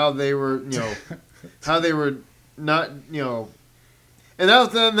rollover and how they were, how they were not, and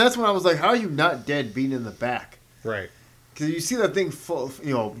that's when I was like, how are you not dead being in the back? right Because you see that thing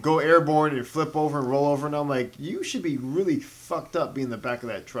go airborne and flip over and roll over, and I'm like, you should be really fucked up being in the back of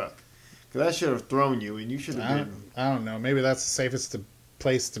that truck. Because that should have thrown you, and you should have been... I don't know. Maybe that's the safest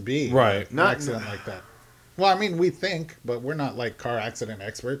place to be. Right. An accident like that. Well, I mean, we think, but we're not like car accident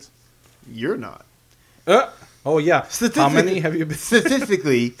experts. You're not. Oh, yeah. How many have you been?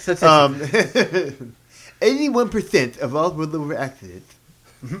 Statistically, 81% of all road accidents.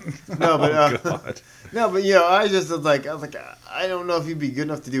 No, but God. no, but I was like, I don't know if you'd be good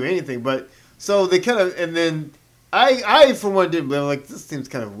enough to do anything. But so they kind of, and then I for one didn't believe. Like, this seems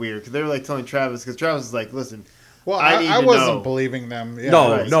kind of weird because they were like telling Travis, because Travis is like, listen. Well, I wasn't believing them. Yeah,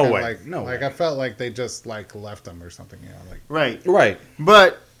 No, right. no way. Like, no way. I felt like they just like left them or something. Right.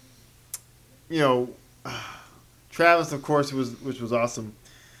 But Travis, of course, which was awesome.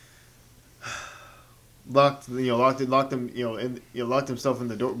 Locked himself in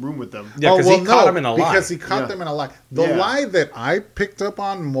the room with them. Yeah, because he caught him in a lie. Because he caught them in a lie. The lie that I picked up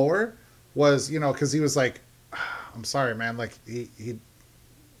on more was, because he was like, I'm sorry, man. Like, he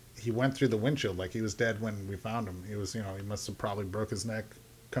went through the windshield. Like, he was dead when we found him. He was, he must have probably broke his neck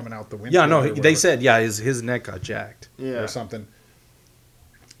coming out the windshield. Yeah, no, they said, his neck got jacked. Yeah. Or something.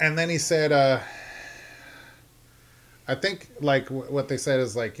 And then he said, I think, like, what they said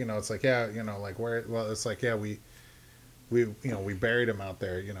is, like, it's like, yeah, like, where, well, it's like, yeah, we buried him out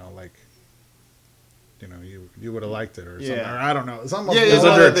there, like, you would have liked it or something. Or I don't know. It's almost it was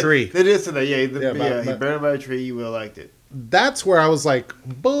under a tree. They did say that, he buried him by a tree, you would have liked it. That's where I was like,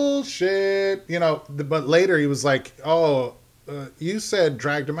 bullshit, but later he was like, oh, you said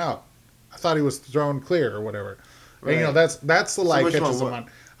dragged him out. I thought he was thrown clear or whatever. Right. And, that's the lie catches him on.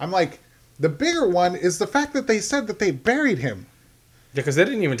 I'm like, the bigger one is the fact that they said that they buried him. Yeah, because they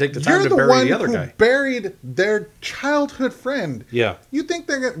didn't even take the time to bury the other guy. You're the one who buried their childhood friend. Yeah. You think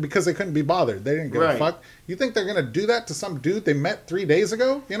they're going to, because they couldn't be bothered. They didn't give a fuck. You think they're going to do that to some dude they met 3 days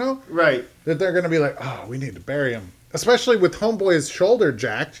ago, Right. That they're going to be like, oh, we need to bury him. Especially with Homeboy's shoulder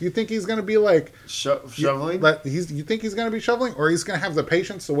jacked. You think he's going to be like... shoveling? You think he's going to be shoveling? Or he's going to have the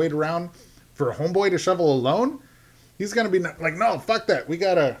patience to wait around for Homeboy to shovel alone? He's going to be like, no, fuck that. We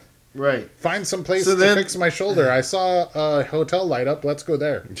got to... Right. Find some place to fix my shoulder. I saw a hotel light up. Let's go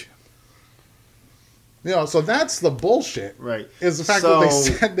there. So that's the bullshit. Right. Is the fact that they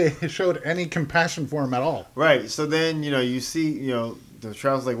said they showed any compassion for him at all. Right. So then, you see, the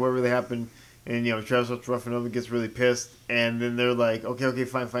Travis like, what really happened? And, Travis starts roughing up and gets really pissed. And then they're like, okay,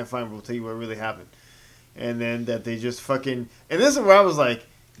 fine. We'll tell you what really happened. And then that they just fucking... And this is where I was like,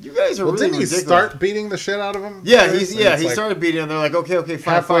 you guys are really ridiculous. Didn't he start beating the shit out of him? Yeah, he started beating him. They're like, okay,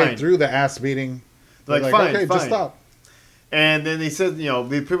 fine. Halfway through the ass beating. They're like, fine, okay, just stop. And then they said,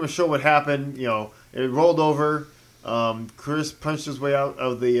 they pretty much show what happened. It rolled over. Chris punched his way out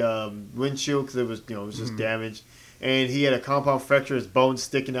of the windshield because it was just damaged. And he had a compound fracture, his bone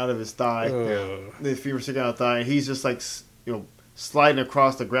sticking out of his thigh. The femur sticking out of the thigh. And he's just like, sliding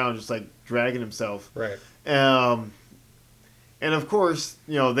across the ground, just like dragging himself. Right. And of course,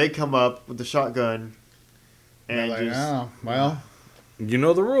 they come up with the shotgun and like, oh, well, you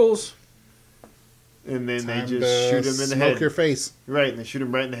know the rules. And then they just shoot him in the head. Smoke your face. Right, and they shoot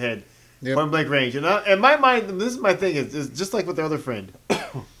him right in the head. Yep. Point blank range. And in my mind, this is my thing, is just like with the other friend.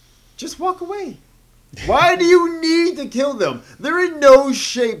 Just walk away. Why do you need to kill them? They're in no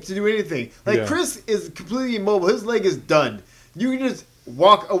shape to do anything. Like, Chris is completely immobile. His leg is done. You can just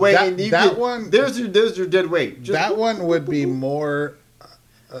walk away there's your dead weight. That one would be more...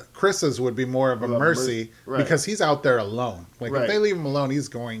 Chris's would be more of a mercy because he's out there alone. Like, if they leave him alone, he's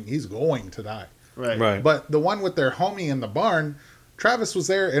going to die. Right. But the one with their homie in the barn, Travis was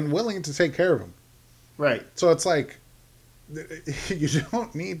there and willing to take care of him. Right. So it's like, you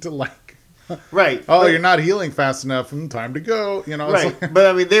don't need to right. Oh, you're not healing fast enough. Time to go. Right. But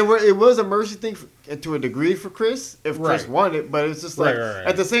I mean, it was a mercy thing to a degree for Chris if Chris wanted it. But it's just like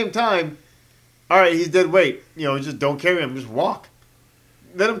at the same time, all right, he's dead weight. Just don't carry him. Just walk.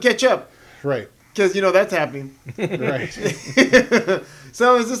 Let him catch up. Right. Because that's happening. Right.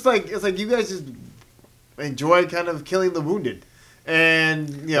 So it's just like you guys just enjoy kind of killing the wounded.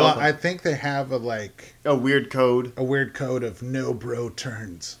 And well, I think they have a weird code. A weird code of no bro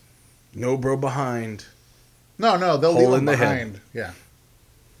turns. No bro behind. No, they'll leave him behind. Head. Yeah.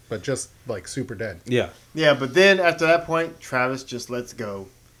 But just super dead. Yeah. Yeah, but then after that point, Travis just lets go.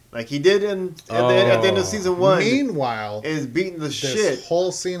 Like he did at the end of season 1. Meanwhile, is beating the shit. This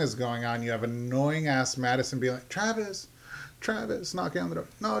whole scene is going on. You have annoying ass Madison being like, Travis, knocking on the door.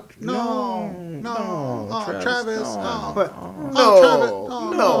 No, Travis,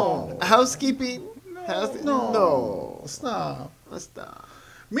 no. Housekeeping. No. Stop.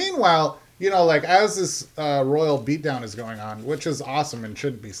 Meanwhile, like as this royal beatdown is going on, which is awesome and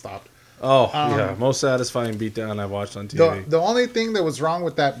should be stopped. Oh, yeah. Most satisfying beatdown I've watched on TV. The only thing that was wrong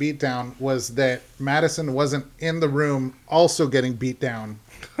with that beatdown was that Madison wasn't in the room also getting beat down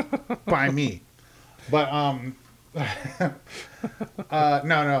by me. But,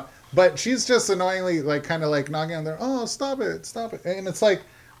 no. But she's just annoyingly, like, kind of like knocking on there. Oh, stop it. And it's like,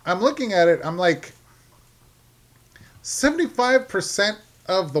 I'm looking at it. I'm like, 75%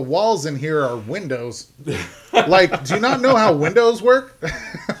 of the walls in here are windows. Like, do you not know how windows work?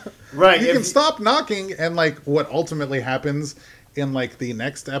 Right. You can stop knocking, and like what ultimately happens in like the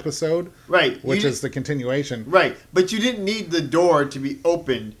next episode, right, which is the continuation. Right, but you didn't need the door to be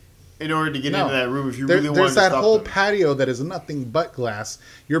opened in order to get into that room if you really wanted to stop There's that whole them. patio that is nothing but glass.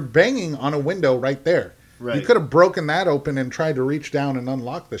 You're banging on a window right there. Right. You could have broken that open and tried to reach down and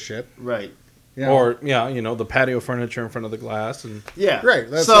unlock the shit. Right. You know? Or, the patio furniture in front of the glass. And Yeah. Right.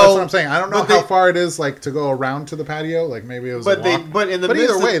 That's what I'm saying. I don't know how far it is like to go around to the patio. Like maybe it was a walk. But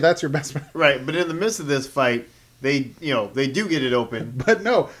either way, that's your best bet. Right, but in the midst of this fight, they do get it open. But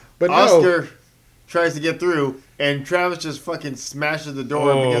Oscar tries to get through, and Travis just fucking smashes the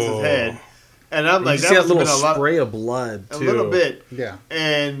door up against his head. And I'm like, you see that little spray of blood, too. A little bit. Yeah.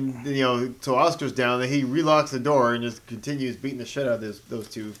 And, so Oscar's down, and he relocks the door and just continues beating the shit out of those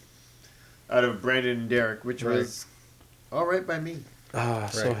two. Out of Brandon and Derek, which was all right by me.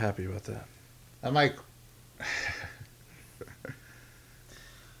 So happy about that. I'm like...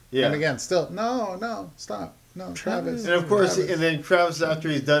 Yeah. And again, still, no, stop. No, Travis. And of course, and then Travis, after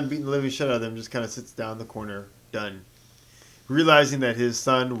he's done beating the living shit out of them, just kind of sits down in the corner, done. Realizing that his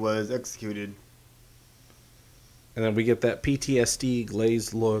son was executed. And then we get that PTSD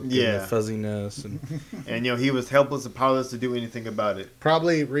glazed look and the fuzziness. And, he was helpless and powerless to do anything about it.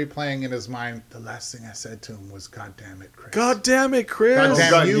 Probably replaying in his mind, the last thing I said to him was, God damn it, Chris. God damn it, Chris.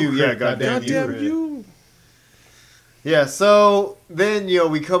 God damn you. Yeah, God damn you. Yeah, so then,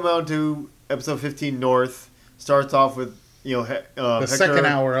 we come out to episode 15 North. Starts off with, the Hector, second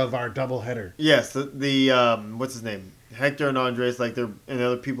hour of our doubleheader. Yes, the what's his name? Hector and Andres, like, and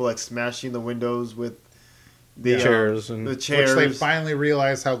other people, like, smashing the windows with the chairs. The chairs. Which they finally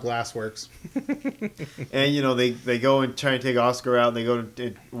realize how glass works. And, they go and try and take Oscar out, and they go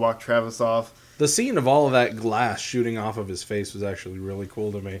to walk Travis off. The scene of all of that glass shooting off of his face was actually really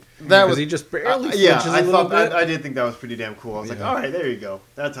cool to me. Because he just barely I did think that was pretty damn cool. I was like, all right, there you go.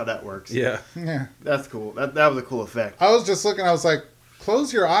 That's how that works. Yeah. That's cool. That was a cool effect. I was just looking, I was like,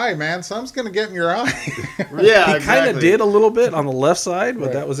 close your eye, man. Something's going to get in your eye. Yeah, he kind of did a little bit on the left side,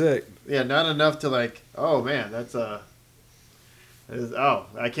 but that was it. Yeah, not enough to like, oh man, that's I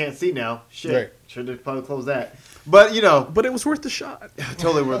can't see now. Shit. Right. Should have probably closed that. But, But it was worth the shot.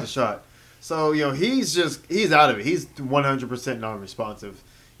 Totally worth the shot. So, he's out of it. He's 100% non-responsive.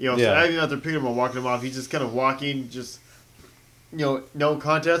 So even after picking him and walking him off, he's just kind of walking, just, no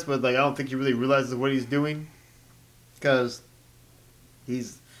contest, but, like, I don't think he really realizes what he's doing. Because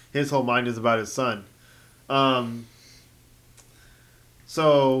his whole mind is about his son.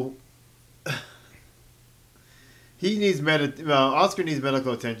 So, he needs Oscar needs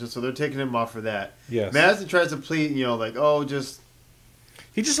medical attention, so they're taking him off for that. Yes. Madison tries to plead, like,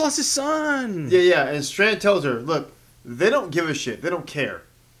 he just lost his son. Yeah. And Strand tells her, look, they don't give a shit. They don't care.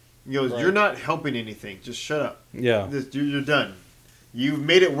 You're not helping anything. Just shut up. Yeah. You're done. You've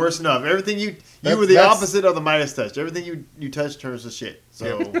made it worse enough. Everything you were the opposite of the Midas touch. Everything you touch turns to shit.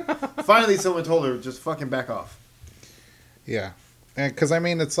 So finally someone told her, just fucking back off. Yeah. Because,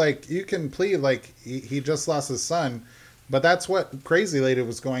 it's like, you can plead like he just lost his son, but that's what Crazy Lady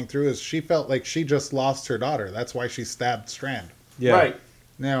was going through, is she felt like she just lost her daughter. That's why she stabbed Strand. Yeah. Right.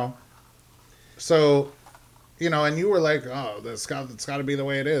 So, and you were like, oh, it's got to be the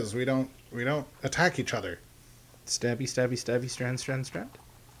way it is. We don't attack each other. Stabby, stabby, stabby, strand.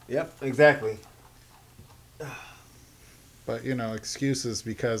 Yep, exactly. But, excuses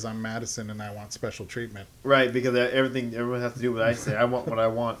because I'm Madison and I want special treatment. Right, because everyone has to do what I say. I want what I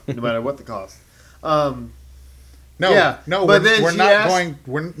want, no matter what the cost. We're not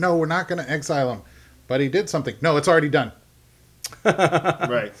going to exile him. But he did something. No, it's already done.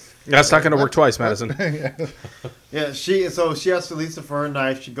 Right. That's not going to work twice, Madison. Yeah, she asks Lisa for her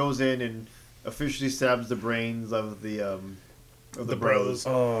knife. She goes in and officially stabs the brains of the bros,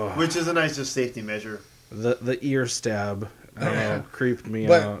 which is a nice just safety measure. The ear stab, creeped me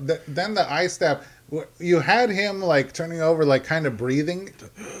out. But then the eye stab, you had him like turning over, like kind of breathing,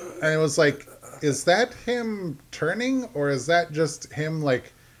 and it was like, is that him turning or is that just him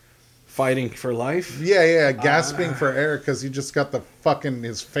like fighting for life. Yeah, gasping for air because he just got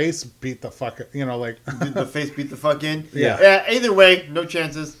his face beat the fuck, like. Did the face beat the fuck in? Yeah. Either way, no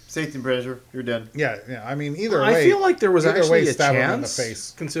chances. Safety pressure. You're done. Yeah. I mean, either way. I feel like there was actually a stab him in the chance,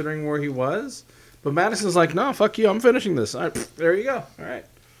 face. considering where he was. But Madison's like, no, fuck you. I'm finishing this. There you go. All right.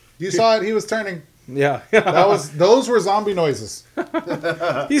 You saw it. He was turning. Yeah. Those were zombie noises.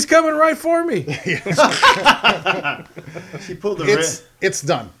 He's coming right for me. She pulled the It's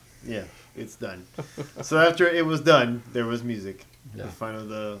done. Yeah, it's done. So after it was done, there was music. Yeah. The final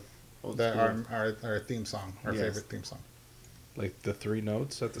the old Our theme song, our Yes. favorite theme song. Like the 3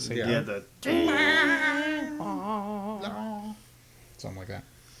 notes at the same Yeah. time. Something like that.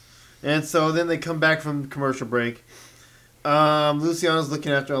 And so then they come back from commercial break. Luciano's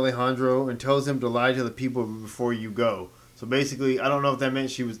looking after Alejandro and tells him to lie to the people before you go. So basically, I don't know if that meant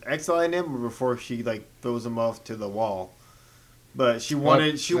she was exiling him or before she throws him off to the wall. But she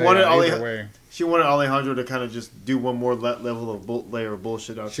wanted Alejandro to kind of just do one more level of layer of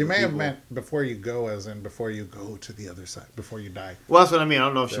bullshit out. She may have meant before you go, as in before you go to the other side, before you die. Well, that's what I mean. I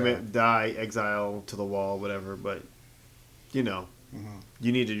don't know if she meant die, exile to the wall, whatever. But you need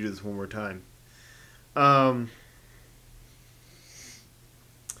to do this one more time.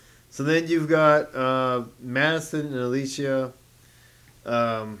 So then you've got Madison and Alicia.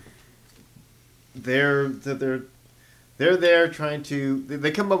 They're there trying to.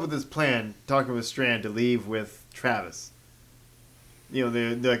 They come up with this plan, talking with Strand to leave with Travis.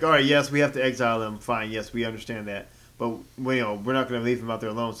 They're like, all right, yes, we have to exile him. Fine, yes, we understand that. But we're not going to leave him out there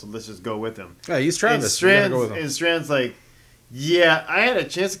alone. So let's just go with him. Yeah, he's Travis. And Strand's like, yeah, I had a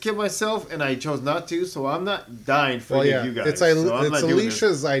chance to kill myself, and I chose not to, so I'm not dying for you guys. It's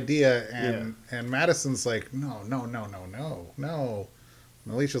Alicia's idea, and Madison's like, no.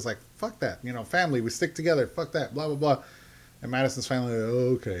 And Alicia's like, fuck that. Family, we stick together. Fuck that. Blah, blah, blah. And Madison's finally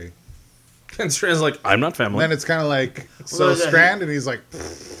like, okay. And Strand's like, I'm not family. And then it's kind of like, Strand, and he's like,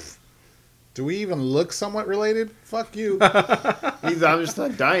 do we even look somewhat related? Fuck you. I'm just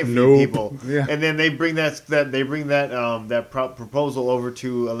not dying for you people. Yeah. And then they bring that proposal over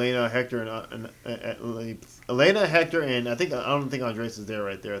to Elena, Hector, and Elena, Hector, and I don't think Andres is there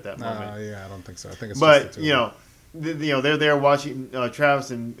right there at that moment. Yeah, I don't think so. I think it's but just the two. they're there watching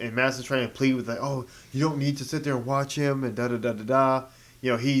Travis and Madison trying to plead with you don't need to sit there and watch him and da da da da da.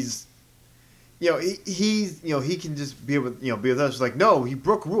 He's. He can just be with us. It's like, no, he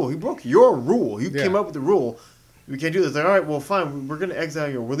broke a rule. He broke your rule. You came up with the rule. We can't do this. Like, all right, well, fine. We're gonna exile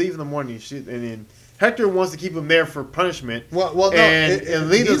you. We'll leave in the morning. And then Hector wants to keep him there for punishment. Well, no. And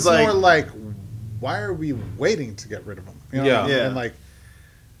Lena's like, more like, why are we waiting to get rid of him?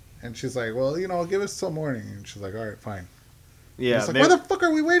 And she's like, well, give us till morning. And she's like, all right, fine. Yeah. It's like, why the fuck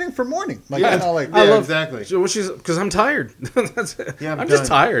are we waiting for morning? Exactly. Because I'm tired. That's it. Yeah, I'm just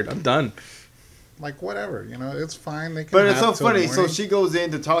tired. I'm done. Like, whatever, it's fine. They can but it's so funny. So she goes in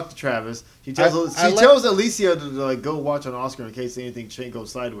to talk to Travis. She tells Alicia to go watch on Oscar in case anything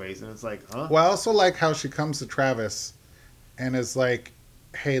goes sideways. And it's like, huh? Well, I also like how she comes to Travis and is like,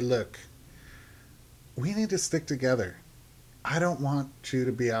 hey, look, we need to stick together. I don't want you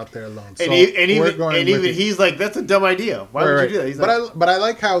to be out there alone. So even he's like, that's a dumb idea. Why would you do that? He's but I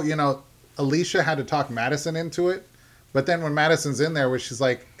like how, Alicia had to talk Madison into it. But then when Madison's in there, where she's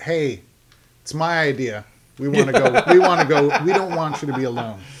like, hey, it's my idea. We want to go. We want to go. We don't want you to be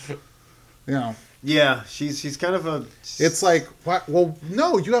alone. Yeah, she's kind of a. It's like, what? Well,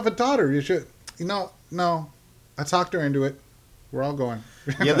 no, you have a daughter. You should. No. I talked her into it. We're all going.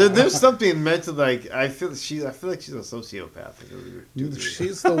 Yeah, there's something meant to I feel like she's a sociopath.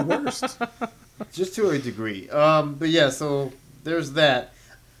 She's the worst. Just to a degree. But yeah, so there's that.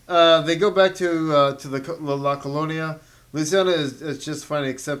 They go back to the La Colonia. Luciana is just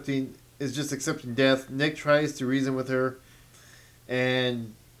finally accepting death. Nick tries to reason with her,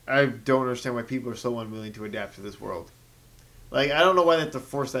 and I don't understand why people are so unwilling to adapt to this world. I don't know why they have to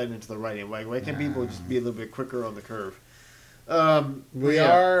force that into the writing. Why can't people just be a little bit quicker on the curve? We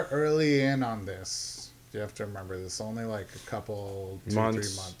are early in on this. You have to remember this. Only a couple, 2-3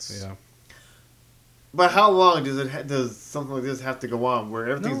 months. Yeah. But how long does something like this have to go on, where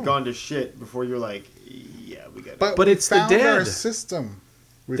everything's gone to shit before you're like, yeah, we got it. But it's the dead. Our system.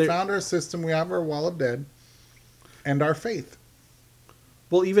 We found our system. We have our wall of dead, and our faith.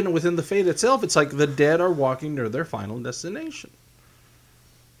 Well, even within the faith itself, it's like the dead are walking to their final destination.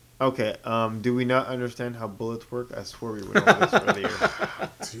 Okay. Do we not understand how bullets work? I swear we went over this earlier.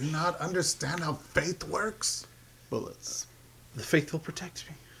 Do you not understand how faith works? Bullets. The faith will protect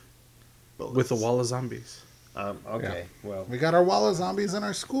me. Bullets. With a wall of zombies. Okay. Yeah. Well, we got our wall of zombies in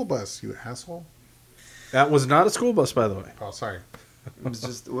our school bus. You asshole. That was not a school bus, by the way. Oh, sorry. It was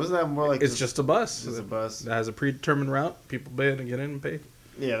just wasn't that more like It's just a bus. Just a bus. It has a predetermined route. People pay to get in and pay.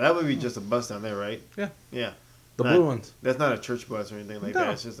 Yeah, that would be just a bus down there, right? Yeah. Yeah. The blue ones. That's not a church bus or anything like No.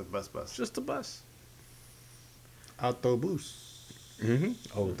 that. It's just a bus. It's just a bus. Autobus. Mm-hmm.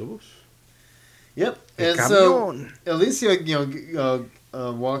 Oh, the bus. Yep. El And so camión. Alicia,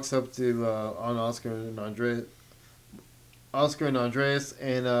 walks up to on Oscar and Andreas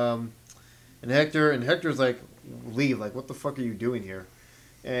and Hector, and Hector's like, leave, like, what the fuck are you doing here?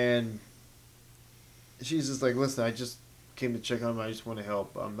 And she's just like, listen, I just came to check on him. I just want to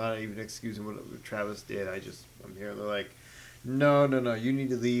help. I'm not even excusing what Travis did. I'm here. They're like, no, you need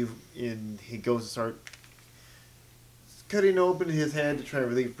to leave. And he goes to start cutting open his hand to try to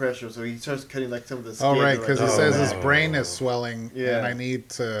relieve pressure. So he starts cutting like some of the skin. Oh, right, because he says his man. brain is swelling, Yeah. and I need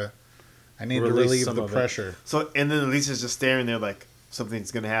to Release relieve some the of it. pressure. So, and then Alicia's just staring there like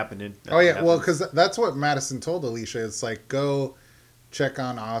something's going to happen. And Oh, yeah, nothing well, happens. because that's what Madison told Alicia. It's like, go check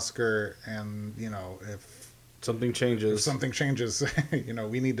on Oscar, and, if Something changes. something changes,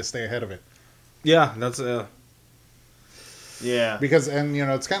 we need to stay ahead of it. Yeah, that's Yeah. Because, and,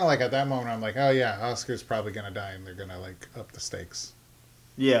 it's kind of like at that moment, I'm like, oh, yeah, Oscar's probably going to die, and they're going to, like, up the stakes.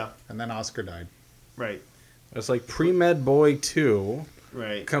 Yeah. And then Oscar died. Right. It's like Pre-Med Boy 2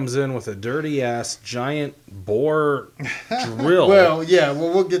 Right. comes in with a dirty-ass giant bore drill. Well, yeah.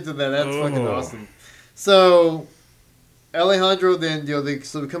 Well, we'll get to that. That's fucking Oh. awesome. So, Alejandro then,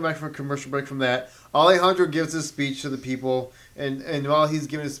 so we come back from a commercial break from that. Alejandro gives his speech to the people, and while he's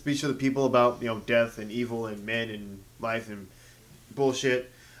giving his speech to the people about, death and evil and men and life and bullshit,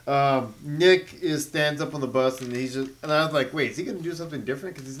 Nick stands up on the bus, and and I was like, wait, is he going to do something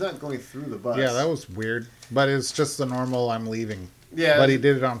different? Because he's not going through the bus. Yeah, that was weird. But it's just the normal, I'm leaving. Yeah. But he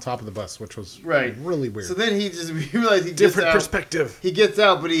did it on top of the bus, which was Right. really weird. So then he just realized he Different gets out. perspective. He gets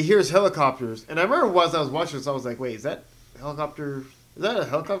out, but he hears helicopters. And I remember once I was watching this, I was like, wait, is that helicopter? Is that a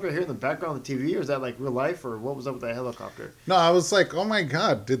helicopter here in the background on the TV, or is that like real life, or what was up with that helicopter? No, I was like, oh my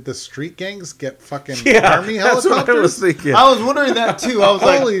god, did the street gangs get fucking Yeah, army that's helicopters? what I was thinking. I was wondering that too. I was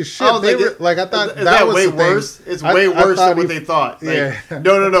like, Holy shit! I was They like, were, like I thought is that was way the thing. worse? It's I- way I worse thought than what he- they thought. Like, Yeah.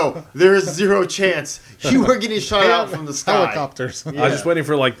 No. There is zero chance you were getting shot out from the sky. Helicopters. Yeah. I was just waiting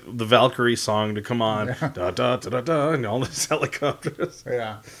for like the Valkyrie song to come on, da da da da da, and all these helicopters.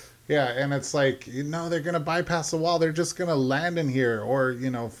 Yeah, and it's like, they're going to bypass the wall. They're just going to land in here or,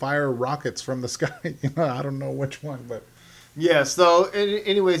 fire rockets from the sky. I don't know which one, but... Yeah, so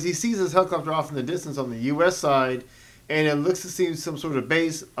anyways, he sees this helicopter off in the distance on the U.S. side, and it looks to seem some sort of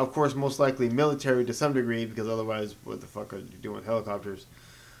base, of course, most likely military to some degree, because otherwise, what the fuck are you doing with helicopters?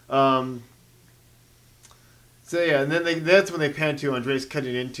 So yeah, and then that's when they pan to Andres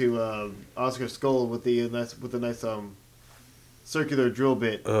cutting into Oscar's skull with the nice circular drill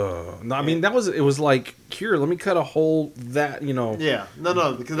bit. No, I mean it was like, here, let me cut a hole that Yeah,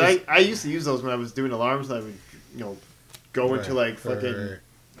 no, because I used to use those when I was doing alarms, and I would go into like fucking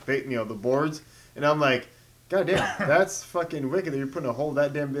the boards, and I'm like, god damn, that's fucking wicked that you're putting a hole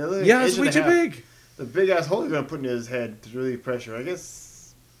that damn big. Yeah, it's way too big. The big ass hole you're gonna put in his head to relieve pressure. I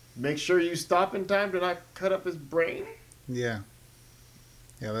guess make sure you stop in time to not cut up his brain. Yeah,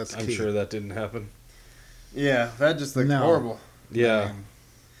 that's key. I'm sure that didn't happen. Yeah, that just looked No. horrible. Yeah.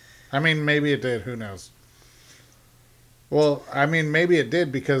 I mean, maybe it did. Who knows? Well, I mean, maybe it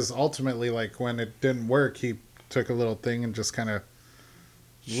did because ultimately, like, when it didn't work, he took a little thing and just kind of...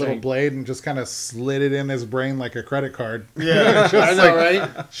 little blade and just kind of slid it in his brain like a credit card. Yeah, I know, right?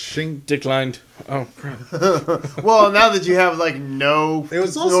 Shink. Declined. Oh, crap. Well, now that you have like no, It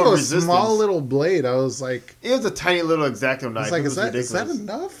was no also a resistance. small little blade. I was like... It was a tiny little X-Acto I knife. was like, It was is that ridiculous.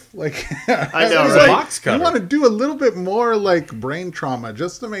 enough? Like, I know, was right? like, Box cutter. you want to do a little bit more like brain trauma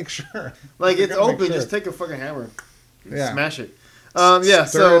just to make sure. Like, it's gotta make open. sure. Just take a fucking hammer, Yeah. smash it. Yeah.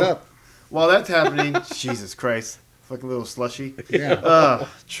 Stir it up. While that's happening, Jesus Christ, fucking little slushy. Yeah.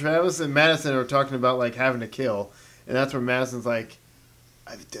 Travis and Madison are talking about like having to kill, and that's where Madison's like,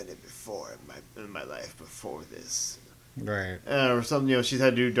 "I've done it before in my life before this," Right. or something. She's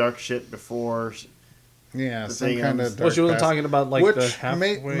had to do dark shit before. Yeah. The Some thing kind ends. of. Well, she wasn't dark talking about like past. the Which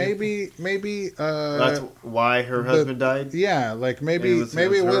halfway. maybe. That's why her husband died. Yeah, like maybe It was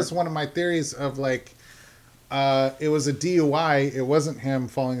it was her. one of my theories of like, it was a DUI. It wasn't him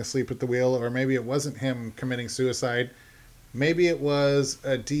falling asleep at the wheel, or maybe it wasn't him committing suicide. Maybe it was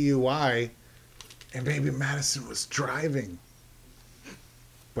a DUI, and maybe Madison was driving,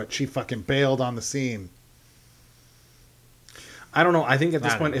 but she fucking bailed on the scene. I don't know. I think at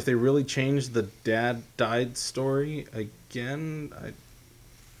this I don't point, know. if they really changed the dad died story again,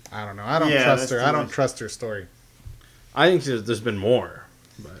 I don't know. I don't Yeah, trust that's her. too I don't much. trust her story. I think there's been more.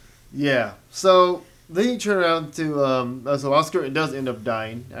 But Yeah. So then you turn around to so Oscar does end up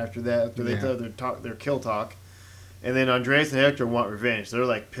dying after that, after they tell their kill talk, and then Andreas and Hector want revenge. They're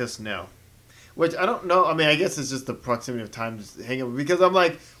like pissed now, which I don't know. I mean, I guess it's just the proximity of time just hanging out, because I'm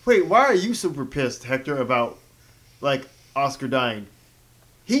like, wait, why are you super pissed, Hector, about like Oscar dying?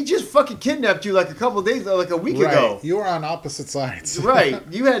 He just fucking kidnapped you like a couple days, like a week ago. You were on opposite sides. Right,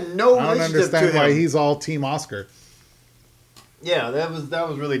 you had no I don't relationship understand to him. why he's all Team Oscar. Yeah, that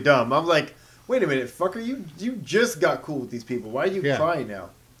was really dumb. I'm like, wait a minute, fucker, you just got cool with these people. Why are you crying now?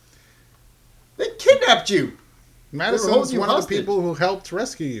 They kidnapped you. Madison's one of the people who helped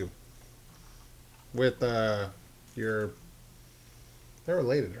rescue you. With your, they're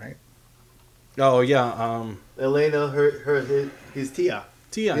related, right? Oh yeah, Elena, his Tia.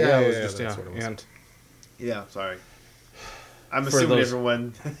 Tia. Yeah, it was yeah, just that's what it was. And Yeah, sorry. I'm For assuming those-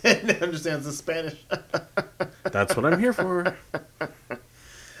 everyone understands the Spanish. that's what I'm here for. All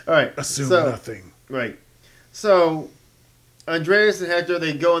right. Assume so, nothing. Right. So, Andreas and Hector,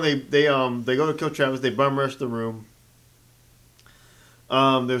 they go and they go to kill Travis. They bum rush the room.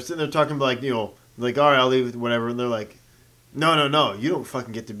 They're sitting there talking like, like, all right, I'll leave it, whatever. And they're like, no, you don't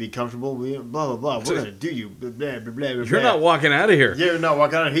fucking get to be comfortable. Blah blah blah. We're gonna do you. Blah blah blah blah. You're not walking out of here. You're not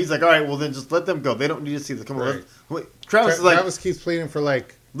walking out. He's like, all right, well then just let them go. They don't need to see the come on. Right. Wait, Travis is like, Travis keeps pleading for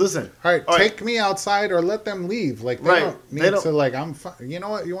like, listen. all right, take me outside or let them leave. Like they Right. don't need They don't- to like. You know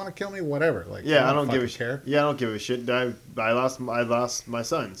what? You want to kill me? Whatever. Like Yeah, I don't give a fucking care. Yeah, I don't give a shit. I lost my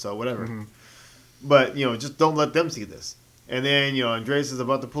son, so whatever. Mm-hmm. But just don't let them see this. And then Andreas is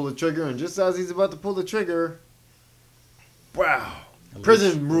about to pull the trigger, and just as he's about to pull the trigger, wow,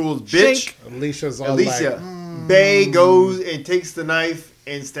 prison rules, bitch. Alicia's all Alicia like, Bay goes and takes the knife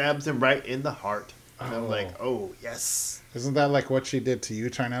and stabs him right in the heart. And I'm like, oh yes. Isn't that like what she did to you,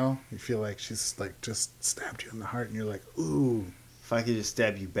 Tarnell? You feel like she's like just stabbed you in the heart, and you're like, ooh, If I could just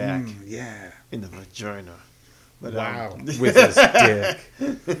stab you back yeah. in the vagina. But, Wow. With his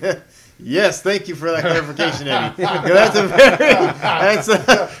dick. Yes, thank you for that clarification, Eddie. 'Cause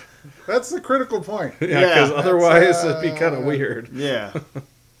that's That's the critical point. Yeah, because otherwise it'd be kind of weird. yeah.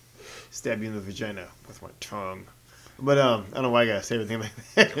 Stab you in the vagina with my tongue. But I don't know why I gotta say everything like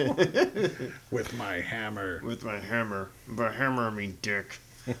that. With my hammer. With my hammer. By hammer I mean dick.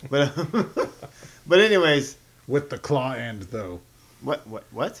 But but anyways, With the claw end, though. what?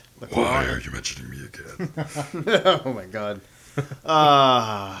 Why are you mentioning me again? Oh my god.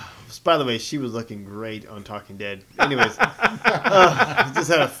 By the way, she was looking great on Talking Dead. Anyways, just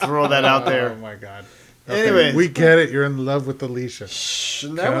had to throw that out there. Oh my god. Anyways, We get it. You're in love with Alicia. Shh,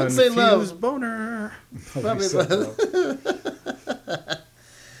 I wouldn't say love. Confused boner. Probably said love.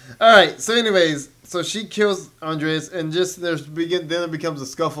 All right. So, anyways, so she kills Andres, and just then it becomes a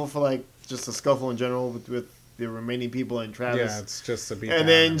scuffle for like just a scuffle in general with the remaining people and Travis. Yeah, it's just a beat. And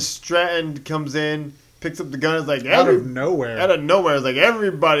then Stratton comes in, picks up the gun, is like out of nowhere. it's like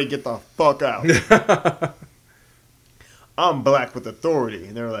everybody get the fuck out. I'm black with authority,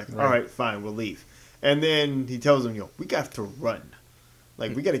 and they're like, all right, fine, we'll leave. And then he tells them, we got to run.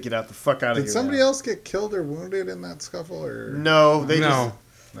 Like, we got to get out the fuck out of here. Did somebody now. else get killed or wounded in that scuffle? Or No, they No.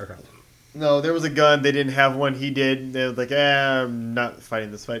 Okay. No, there was a gun. They didn't have one. He did. They were like, I'm not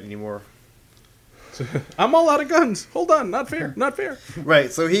fighting this fight anymore. I'm all out of guns. Hold on, not fair, not fair.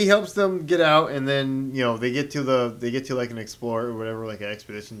 Right. So he helps them get out, and then they get to like an explorer or whatever, like an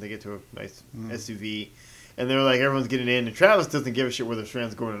expedition. They get to a nice SUV, and they're like everyone's getting in, and Travis doesn't give a shit whether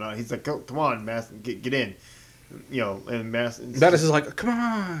Strand's going or not. He's like, come on, Madison, get in. And Madison's like, come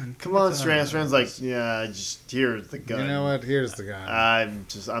on. come on, Strand. Strand's like, yeah, just here's the gun. You know what? Here's the gun.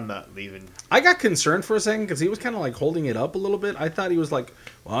 I'm not leaving. I got concerned for a second because he was kind of like holding it up a little bit. I thought he was like,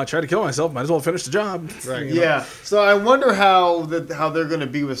 well, I tried to kill myself. Might as well finish the job. Right. You know? Yeah. So I wonder how they're going to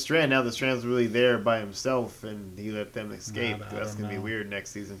be with Strand now that Strand's really there by himself and he let them escape. I That's don't going to be know. weird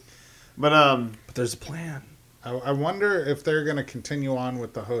next season. But But there's a plan. I wonder if they're going to continue on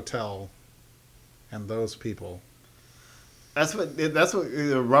with the hotel and those people. that's what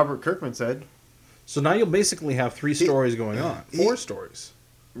Robert Kirkman said. So now you'll basically have 3 stories going on. 4 stories.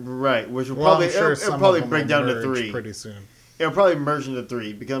 Right, which will Well, probably I'm sure it'll some probably of them break will down to merge 3. pretty soon. It'll probably merge into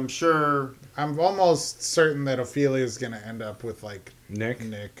 3 because I'm sure. I'm almost certain that Ofelia is going to end up with like Nick.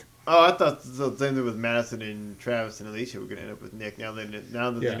 Oh, I thought the same thing with Madison and Travis and Alicia were going to end up with Nick. Now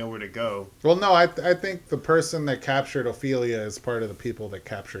that they know where to go. Well, no, I think the person that captured Ofelia is part of the people that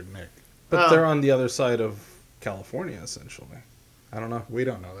captured Nick. But they're on the other side of California, essentially. I don't know. We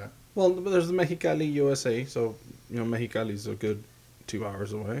don't know that. Well, there's the Mexicali, USA, so, Mexicali's a good 2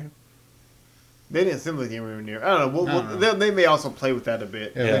 hours away. They didn't seem like they were near. I don't know. No. They may also play with that a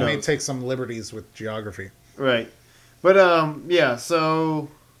bit. Yeah, Yeah. they may take some liberties with geography. Right. But yeah, so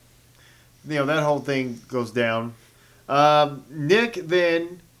that whole thing goes down. Nick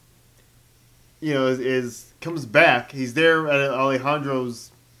then, comes back. He's there at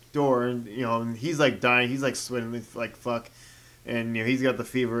Alejandro's door, and and he's like dying. He's like sweating like fuck, and he's got the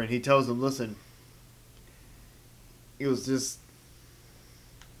fever. And he tells him, "Listen, it was just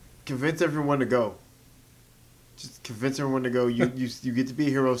convince everyone to go. Just convince everyone to go. You get to be a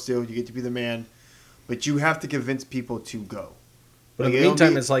hero still. You get to be the man, but you have to convince people to go." But in the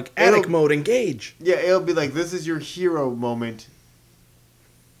meantime, it's like attic mode, engage. Yeah, it'll be like, this is your hero moment.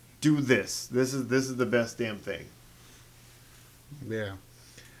 Do this. This is the best damn thing. Yeah.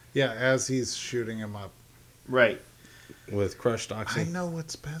 Yeah, as he's shooting him up. Right. With crushed oxy. I know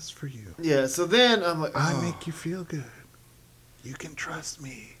what's best for you. Yeah, so then I'm like, I make you feel good. You can trust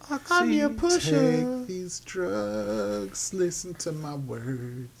me. I'm your pusher. Take these drugs. Listen to my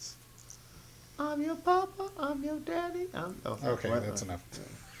words. I'm your papa. I'm your daddy. Okay, that's enough.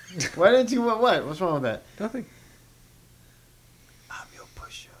 Why didn't you? What? What's wrong with that? Nothing. I'm your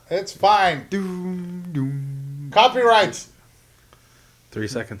pusher. It's fine. Doom, doom. Copyright. 3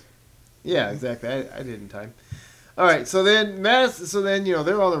 seconds. Yeah, exactly. I did in time. All right, so then Madison. So then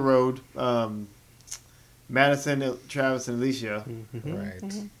they're on the road. Madison, Travis, and Alicia. Mm-hmm. Right.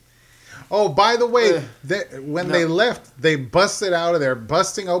 Mm-hmm. Oh, by the way, they left, they busted out of there,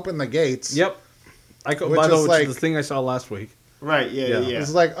 busting open the gates. Yep. By the way, which is the thing I saw last week. Right. Yeah.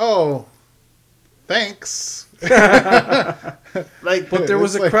 It's like, oh, thanks. But there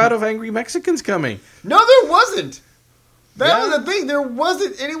was a crowd of angry Mexicans coming. No, there wasn't. That was the thing. There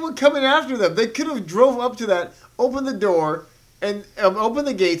wasn't anyone coming after them. They could have drove up to that, opened the door, and opened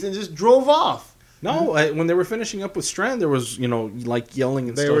the gates, and just drove off. No, when they were finishing up with Strand, there was like yelling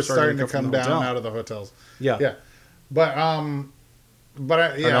and they stuff. were starting to come down out of the hotels. Yeah. But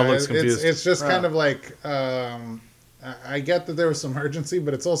it's just kind of like I get that there was some urgency,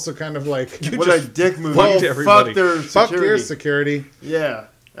 but it's also kind of like what a dick move! Fuck their fuck your security. Yeah,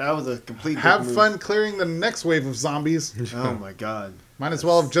 that was a complete. Have dick fun move. clearing the next wave of zombies. Oh my god! Might as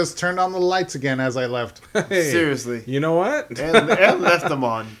well have just turned on the lights again as I left. Hey, seriously, you know what? and left them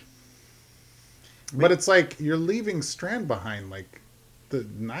on. But it's like you're leaving Strand behind. Like,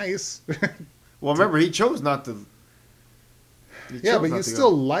 nice. Well, remember he chose not to. Yeah, but you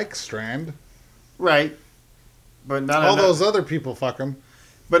still like Strand, right? But not all enough, those other people. Fuck them.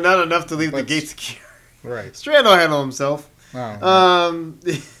 But not enough to leave the gate secure. Right. Strand will handle himself. Oh,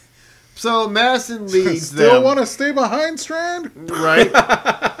 so Madison leads still them. want to stay behind Strand,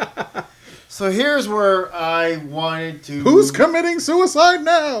 right? So here's where I wanted to. Who's committing suicide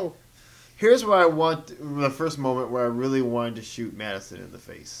now? Here's where I want the first moment where I really wanted to shoot Madison in the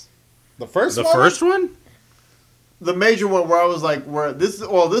face. The first one? The major one where I was like, this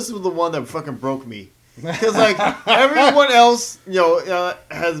was the one that fucking broke me. Because like everyone else,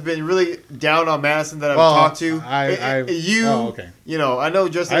 has been really down on Madison that I've talked to. okay. I know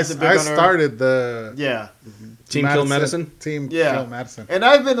Justin is a big I started the Team Kill Madison. Team Kill Madison, and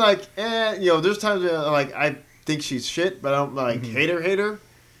I've been like, there's times where like I think she's shit, but I don't like hate her.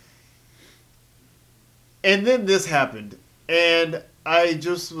 And then this happened, and I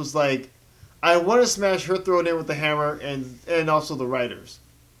just was like, I want to smash her throat in with the hammer, and also the writers.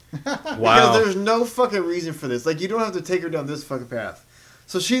 Wow. Because there's no fucking reason for this. Like, you don't have to take her down this fucking path.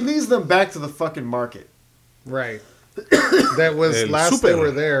 So she leads them back to the fucking market. Right. That was last they were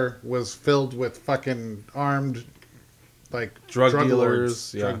there was filled with fucking armed, like drug dealers,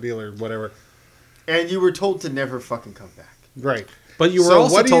 lords, drug dealer, whatever. And you were told to never fucking come back. Right. But you were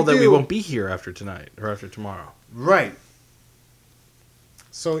also told that we won't be here after tonight or after tomorrow. Right.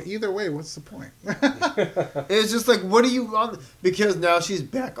 So either way, what's the point? It's just like, what are you on? Because now she's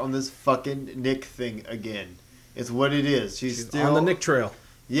back on this fucking Nick thing again. It's what it is. She's still on the Nick trail.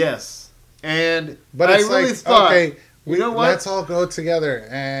 Yes. And but I it's really like, thought, okay, you know what? Let's all go together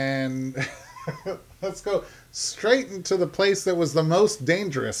and let's go straight into the place that was the most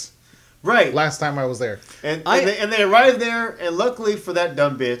dangerous. Right. Last time I was there. And they arrived there, and luckily for that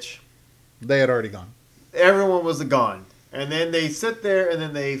dumb bitch, they had already gone. Everyone was gone. And then they sit there, and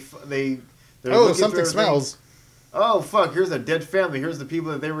then they're something smells. Oh, fuck, here's a dead family. Here's the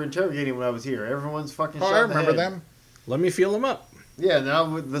people that they were interrogating when I was here. Everyone's fucking shot I in the remember head. them. Let me feel them up. Yeah, now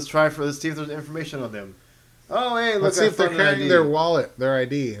let's see if there's information on them. Oh, hey, look, let's see if they're carrying their wallet, their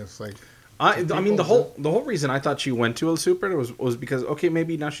ID. It's like... I mean, the whole reason I thought she went to El Super was because, okay,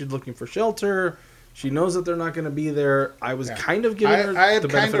 maybe now she's looking for shelter. She knows that they're not going to be there. I was kind of giving her the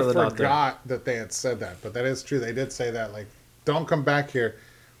benefit of the doubt there. I forgot that they had said that, but that is true. They did say that, like, don't come back here.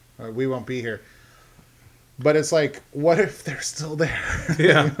 We won't be here. But it's like, what if they're still there?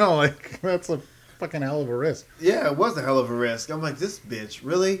 Yeah. Like, that's a fucking hell of a risk. Yeah, it was a hell of a risk. I'm like, this bitch,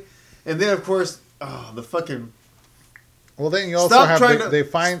 really? And then, of course, the fucking... Well, then you also Stop have trying to... they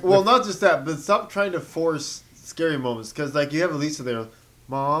find. Well, not just that, but stop trying to force scary moments. Because, like, you have Elisa there.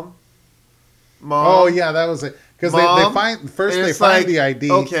 Mom? Oh, yeah, that was it. Because they find... First, they find the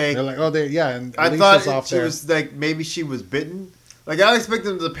ID. Okay. They're like, oh, yeah, and I Alicia's thought off she there. was, like, maybe she was bitten. Like, I expected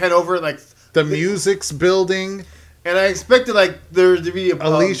them to pan over and, like... The music's building. And I expected, like, there to be a...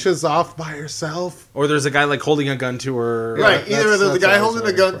 Alicia's off by herself. Or there's a guy, like, holding a gun to her. Right, Yeah, either there's a that's guy what I was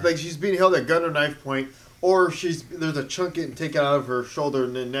holding a gun, waiting for. like, she's being held at gun or knife point, or there's a chunk getting taken out of her shoulder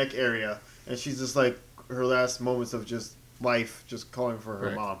and the neck area, and she's just, like, her last moments of just life, just calling for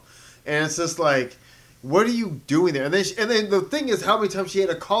her mom. And it's just like... What are you doing there? And then the thing is, how many times she had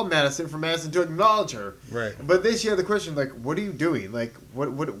to call Madison for Madison to acknowledge her. Right. But then she had the question, like, what are you doing? Like,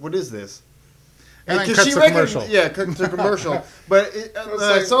 what is this? And then 'cause cuts she to commercial. Yeah, cut to commercial. But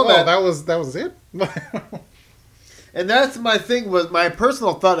I saw oh, that. that was it? And that's my thing was, my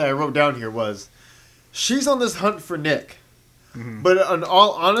personal thought I wrote down here was, she's on this hunt for Nick. Mm-hmm. But in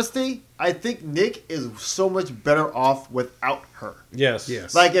all honesty, I think Nick is so much better off without her. Yes.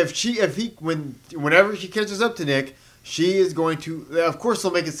 Like whenever she catches up to Nick, she is going to. Of course,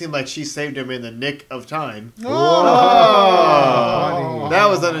 they'll make it seem like she saved him in the nick of time. Oh, that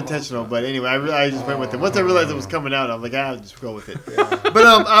was unintentional, but anyway, I just went with it. Once I realized it was coming out, I'm like, I'll just go with it.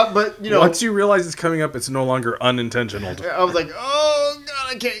 But you know, once you realize it's coming up, it's no longer unintentional. I was like, oh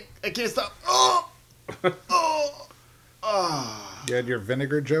god, I can't stop. Oh. You had your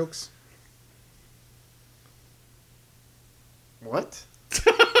vinegar jokes? What?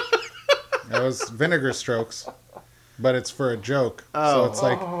 That was vinegar strokes, but it's for a joke. Oh. So it's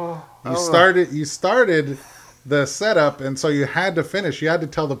like you started the setup, and so you had to finish. You had to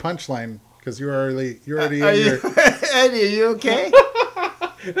tell the punchline because you're already in your. Eddie, are you okay?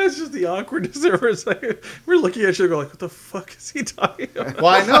 That's just the awkwardness there for a second. We're looking at you and go like, what the fuck is he talking about? Well,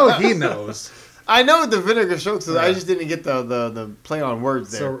 I know he knows. I know the vinegar strokes. So I just didn't get the play on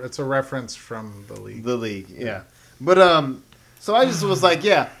words there. So it's a reference from the league. The league, yeah. But so I just was like,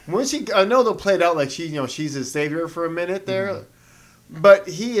 yeah. I know they'll play it out like she's his savior for a minute there, but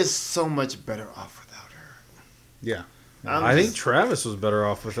he is so much better off without her. Yeah. I think Travis was better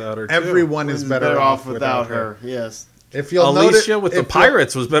off without her too. Everyone is better off without her. Yes. If you'll Alicia notice, with the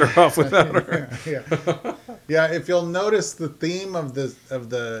Pirates was better off without her. Yeah. If you'll notice, the theme of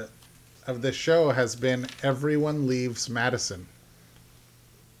the show has been everyone leaves Madison.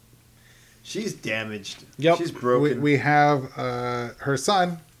 She's damaged. Yep. She's broken. We have her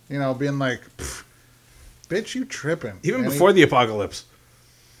son, being like, bitch, you tripping. Even before the apocalypse.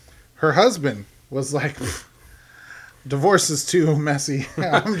 Her husband was like, divorce is too messy.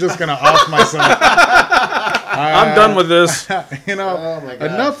 I'm just going to off myself. I'm done with this. Oh my God.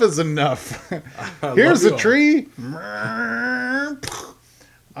 Enough is enough. Here's a tree.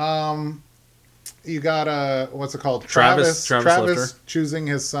 You got what's it called? Travis Travis choosing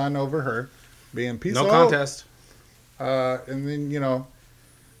his son over her, being peaceful. No contest. And then you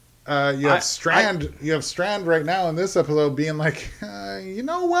have Strand. You have Strand right now in this episode being like, you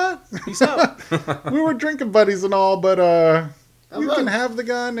know what? Peace out. We were drinking buddies and all, but you can have the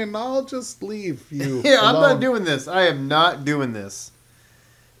gun and I'll just leave you. Yeah, alone. I'm not doing this. I am not doing this.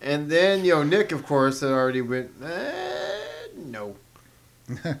 And then Nick, of course, had already went. No.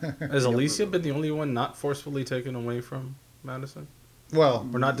 Has Alicia been the only one not forcefully taken away from Madison? Well,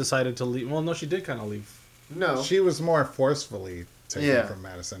 Or not decided to leave? Well, no, she did kind of leave. No. she was more forcefully taken from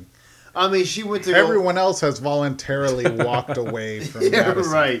Madison. I mean, she went to. Everyone else has voluntarily walked away from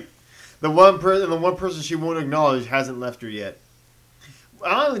Madison. Right. The one person she won't acknowledge hasn't left her yet.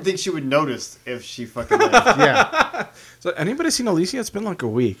 I don't even think she would notice if she fucking left. Yeah. So anybody seen Alicia? It's been like a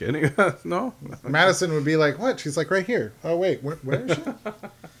week. No? Madison would be like, what? She's like, right here. Oh, wait. Where is she?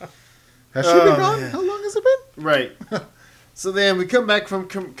 Has she been gone? Man. How long has it been? Right. So then we come back from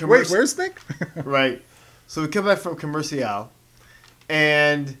commercial. Wait, where's Nick? Right. So we come back from commercial.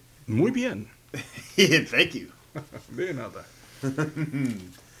 And. Muy bien. Thank you. De nada.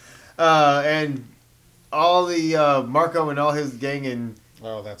 And all the Marco and all his gang in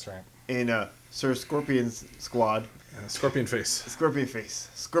Oh, that's right. Sir Scorpion's squad. Scorpion face. Scorpio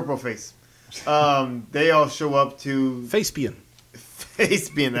face. They all show up to Facepian.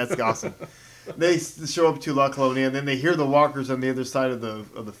 Facepian. That's awesome. They show up to La Colonia, and then they hear the walkers on the other side of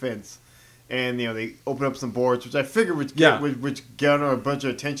the fence, and they open up some boards, which I figured would garner a bunch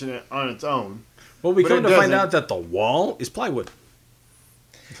of attention on its own. Well, we But come it to find doesn't. out that the wall is plywood.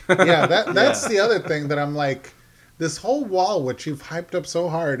 Yeah, that's the other thing that I'm like, this whole wall, which you've hyped up so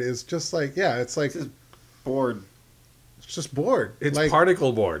hard, is just like, it's like, Just bored. it's just bored. It's like,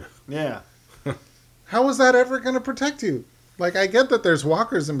 particle board. Yeah. how is that ever going to protect you? Like, I get that there's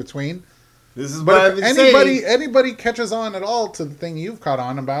walkers in between. This is what I've But been if saying. anybody catches on at all to the thing you've caught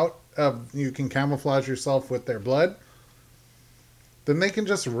on about, you can camouflage yourself with their blood, then they can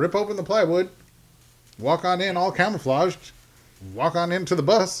just rip open the plywood, walk on in all camouflaged, walk on into the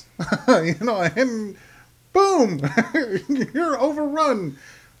bus, and boom, you're overrun.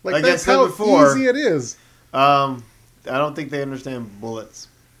 Like that's how easy it is. I don't think they understand bullets.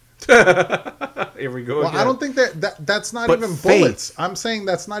 Here we go. Well, again. I don't think that's not But even faith. bullets. I'm saying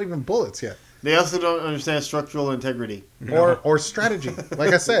that's not even bullets yet. They also don't understand structural integrity. Or strategy.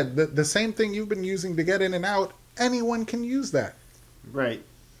 Like I said, the same thing you've been using to get in and out, anyone can use that. Right.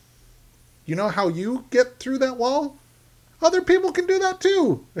 You know how you get through that wall? Other people can do that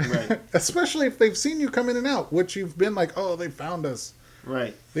too. Right. Especially if they've seen you come in and out, which you've been like, oh, they found us.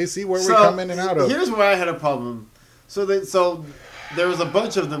 Right. They see where we come in and out of. Here's where I had a problem. So there was a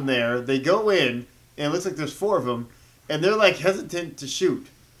bunch of them there. They go in, and it looks like there's 4 of them, and they're like hesitant to shoot.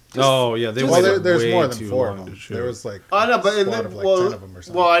 Oh yeah, they Well, waited there's way more than too 4 long of them. to shoot. There was like I know, but a squad of like 10 of them or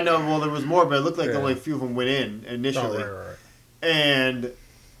something. Well, I know. Well, there was more, but it looked like Yeah. only a few of them went in initially, Oh, right. and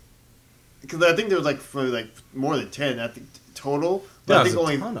because I think there was like more than 10. I think total. But I there's think a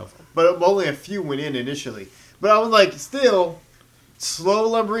only ton of them. But only a few went in initially. But I was like, still, slow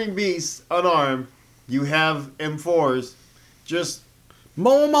lumbering beasts, unarmed. You have M4s. Just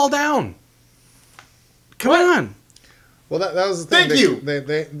Mow them all down. Come on. Well, that was the thing. Thank you.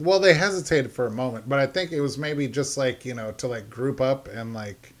 They hesitated for a moment, but I think it was maybe just like, to like group up and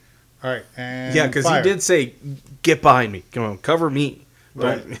like, all right, and Yeah, because he fire. did say, "Get behind me. Come on, cover me."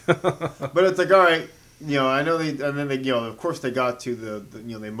 right. But it's like, all right, I know they, and then they, of course they got to the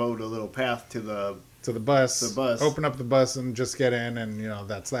they mowed a little path to the. to the bus, The bus. open up the bus and just get in, and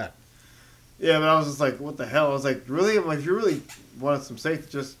that's that. Yeah, but I was just like, what the hell? I was like, really? I'm like, if you really wanted some safety,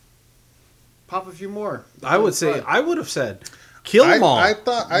 just pop a few more. I would say I would have said, "Kill them all." I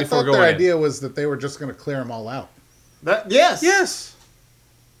thought before their going in. idea was that they were just going to clear them all out. That yes. Yes.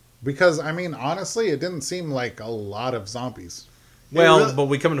 Because I mean, honestly, it didn't seem like a lot of zombies. Well, really- but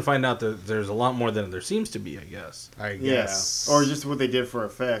we come to find out that there's a lot more than there seems to be. I guess. I Yeah. guess, Or just what they did for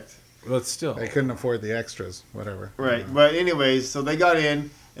effect. But still, they couldn't afford the extras. Whatever. Right. But anyways, so they got in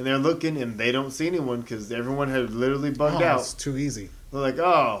and they're looking and they don't see anyone because everyone had literally bugged out. It's too easy. They're like,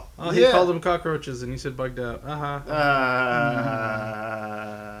 oh, he called them cockroaches and he said bugged out.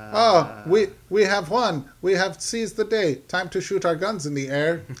 Oh, we have won. We have seized the day. Time to shoot our guns in the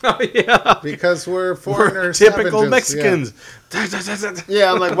air Oh yeah. because we're We're foreigners. typical savages. Mexicans.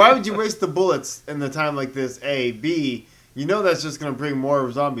 Yeah, I'm like, why would you waste the bullets in the time like this? A, B, that's just gonna bring more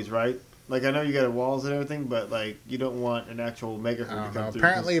zombies, right? Like, I know you got walls and everything, but like, you don't want an actual mega herd I to don't come know. through.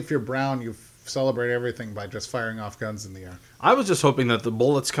 Apparently, if you're brown, you celebrate everything by just firing off guns in the air. I was just hoping that the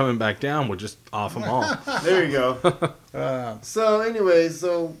bullets coming back down would just off them all. There you go. So, anyways,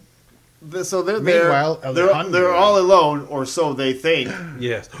 so they're Meanwhile, there. They're Alejandro- all alone, or so they think.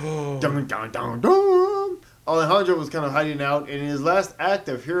 Yes. Dun, dun, dun, dun. Alejandro was kind of hiding out in his last act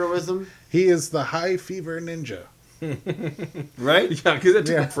of heroism, He is the high fever ninja. right? Yeah, because it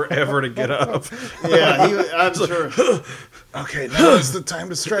took Yeah. him forever to get up. Yeah, I'm sure. Okay, now is the time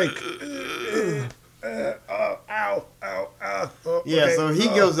to strike. Ow. Oh, Yeah, okay. so he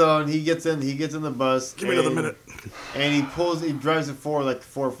goes on. He gets in the bus. Give me another minute. And he drives it forward like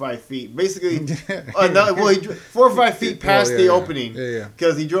 4 or 5 feet. Basically, he 4 or 5 feet past yeah, the yeah. opening. Yeah.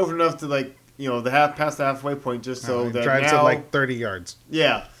 Because he drove enough to past the halfway point, just so He that drives now, it like 30 yards.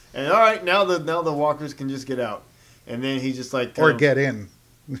 yeah. And all right, now the walkers can just get out. And then he just like Or get in.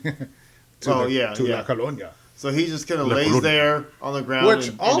 to La Colonia. So he just kind of La lays Colonia. there on the ground. Which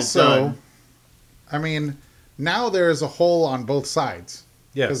and it's also, done. I mean, now there is a hole on both sides.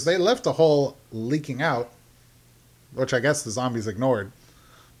 Yes. Because they left a hole leaking out, which I guess the zombies ignored.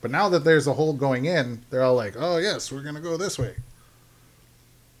 But now that there's a hole going in, they're all like, oh, yes, we're going to go this way.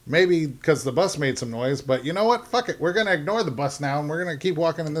 Maybe because the bus made some noise, but you know what? Fuck it. We're going to ignore the bus now, and we're going to keep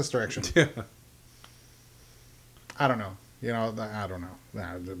walking in this direction. Yeah. I don't know. I don't know.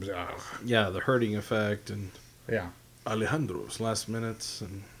 Yeah, the herding effect and Yeah. Alejandro's last minutes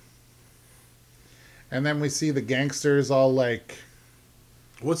and And then we see the gangsters all like,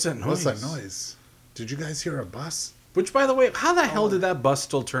 what's that noise? what's that noise? Did you guys hear a bus? Which, by the way, how the hell did that bus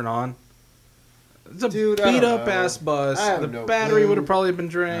still turn on? It's a Dude, I beat don't up know. ass bus. I have The no battery clue. would have probably been I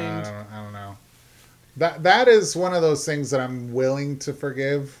drained. don't know. That is one of those things that I'm willing to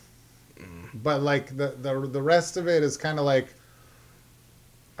forgive. But like the rest of it is kind of like,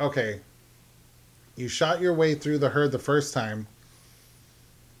 okay, you shot your way through the herd the first time.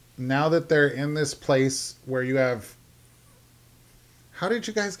 Now that they're in this place where you have, how did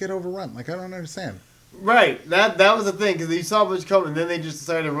you guys get overrun? Like, I don't understand. Right. That was the thing, because you saw a bunch coming, and then they just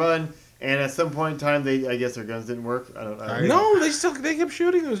decided to run, and at some point in time, I guess their guns didn't work. I don't know. No, they kept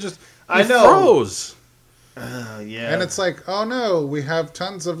shooting. It was just I know. froze. Yeah. And it's like, oh no, we have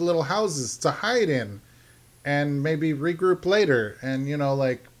tons of little houses to hide in, and maybe regroup later, and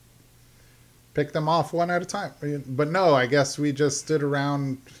like pick them off one at a time. But no, I guess we just stood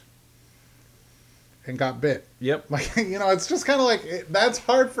around and got bit. Yep. Like it's just kind of like that's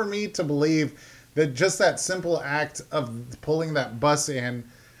hard for me to believe that just that simple act of pulling that bus in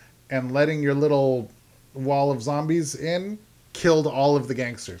and letting your little wall of zombies in killed all of the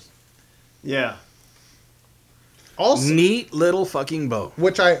gangsters. Yeah. Also, Neat little fucking bow.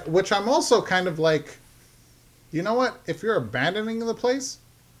 which I'm also kind of like, you know what? If you're abandoning the place,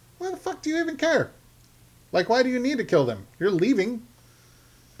 why the fuck do you even care? Like, why do you need to kill them? You're leaving.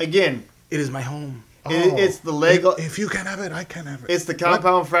 Again, It is my home. it's the Lego. If you can have it, I can have it. It's the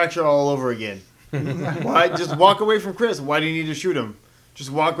compound fracture all over again. Why just walk away from Chris? Why do you need to shoot him? Just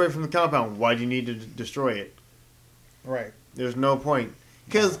walk away from the compound. Why do you need to destroy it? Right. There's no point.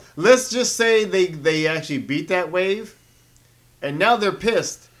 Because let's just say they actually beat that wave, and now they're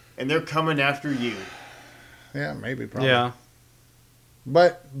pissed, and they're coming after you. Yeah, maybe, probably. Yeah.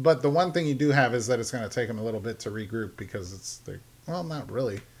 But the one thing you do have is that it's going to take them a little bit to regroup because well, not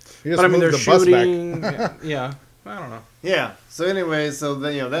really. You just But I mean, move they're the bus back. shooting. Yeah. I don't know. Yeah. So anyway, so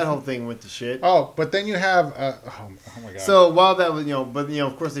then that whole thing went to shit. Oh, but then you have oh my god. So while that was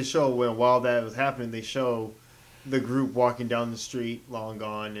of course they show while that was happening, they show the group walking down the street, long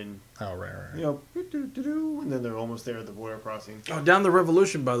gone, and oh right. and then they're almost there at the border crossing. Oh, down the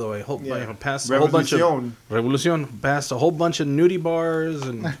Revolution, by the way. Past a whole bunch of Revolution. Revolution. Past a whole bunch of nudie bars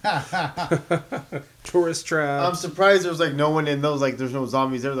and tourist traps. I'm surprised there's no one in those. There's no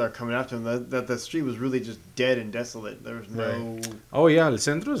zombies there that are coming after them. That the street was really just dead and desolate. There was no. Right. Oh yeah, El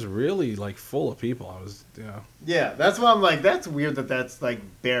Centro is really full of people. Yeah, that's why I'm like, that's weird that's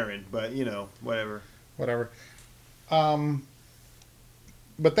barren, but whatever. Whatever.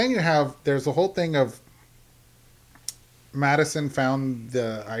 But then there's a whole thing of Madison found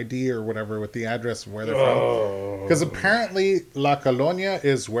the ID or whatever with the address of where they're from. Because apparently La Colonia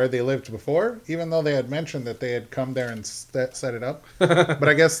is where they lived before, even though they had mentioned that they had come there and set it up. But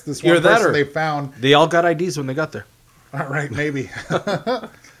I guess this one person they found... They all got IDs when they got there. All right, maybe.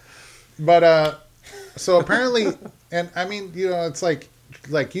 But, so apparently, and I mean, it's like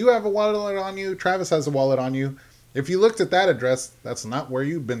you have a wallet on you, Travis has a wallet on you. If you looked at that address, that's not where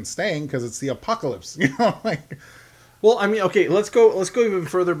you've been staying because it's the apocalypse. Well, I mean, okay, let's go even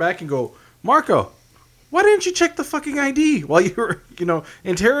further back and go, Marco, why didn't you check the fucking ID while you were,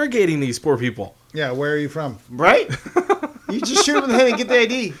 interrogating these poor people? Yeah, where are you from? Right? You just shoot him in the head and get the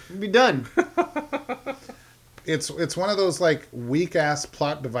ID. You'd be done. It's one of those weak ass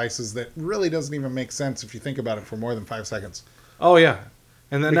plot devices that really doesn't even make sense if you think about it for more than 5 seconds. Oh yeah,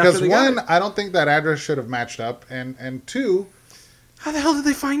 and then because after one, I don't think that address should have matched up, and two, how the hell did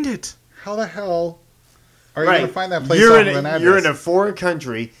they find it? How the hell are you going to find that place you're off of an address? You're in a foreign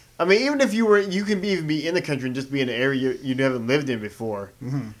country. I mean, even if you can even be in the country and just be in an area you haven't lived in before.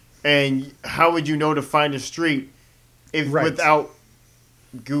 Mm-hmm. And how would you know to find a street without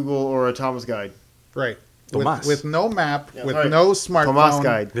Google or a Thomas guide? Right. Tomas. With no map, Yeah, with right. no smartphone. Tomas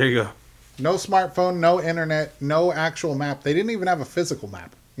guide. There you go. No smartphone, no internet, no actual map. They didn't even have a physical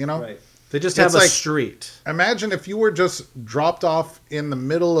map, Right. They just have It's a street. Imagine if you were just dropped off in the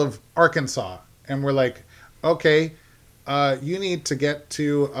middle of Arkansas and we're like, okay, you need to get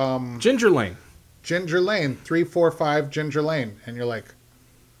to Ginger Lane. 345 Ginger Lane. And you're like,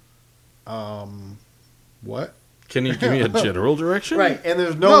 what? Can you give me a general direction? Right, and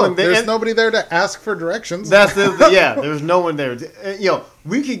there's no one there. There's nobody there to ask for directions. That's there's no one there.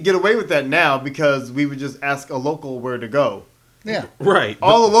 We could get away with that now because we would just ask a local where to go. Yeah. Right.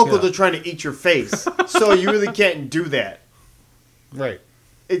 All the locals are trying to eat your face, so you really can't do that. Right.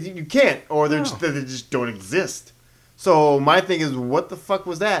 You can't, or they just don't exist. So my thing is, what the fuck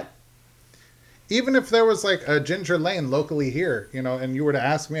was that? Even if there was a Ginger Lane locally here, and you were to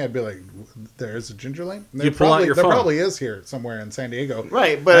ask me, I'd be like, "There's a Ginger Lane." You pull out your phone. There probably is here somewhere in San Diego,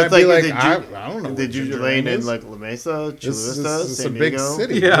 Right? But And it's I'd be I don't know. The what Ginger Lane in is. La Mesa, Chula This Vista, is a San big Diego.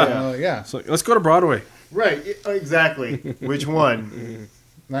 city. Yeah. Yeah. So let's go to Broadway. Right? Exactly. Which one?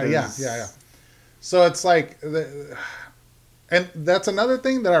 Yeah. So it's and that's another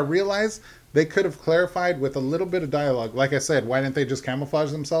thing that I realized they could have clarified with a little bit of dialogue. Like I said, why didn't they just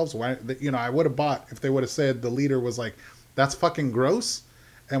camouflage themselves? Why, I would have bought if they would have said the leader was like, "That's fucking gross,"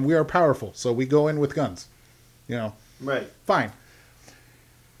 and we are powerful, so we go in with guns. Right. Fine.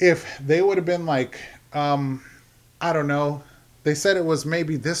 If they would have been like, I don't know, they said it was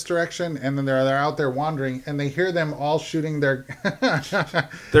maybe this direction, and then they're out there wandering, and they hear them all shooting their.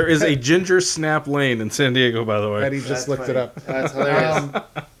 There is a Ginger Snap Lane in San Diego, by the way. Eddie just looked it up. That's hilarious.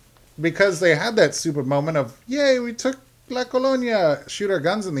 Because they had that super moment of, yay, we took La Colonia, shoot our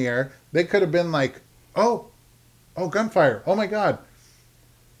guns in the air. They could have been like, oh, gunfire. Oh my God.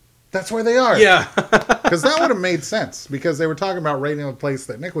 That's where they are. Yeah. Because that would have made sense. Because they were talking about raiding the place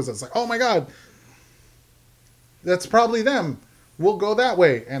that Nick was at. It's like, oh my God. That's probably them. We'll go that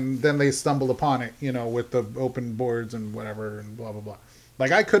way. And then they stumbled upon it, with the open boards and whatever and blah, blah, blah.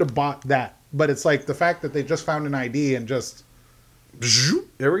 Like, I could have bought that. But it's like the fact that they just found an ID and just...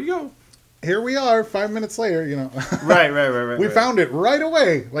 There we go. Here we are 5 minutes later, Right. We found it right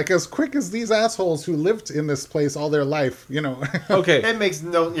away. Like as quick as these assholes who lived in this place all their life, Okay. That made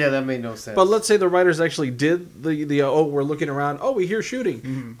no sense. But let's say the writers actually did the we're looking around, we hear shooting.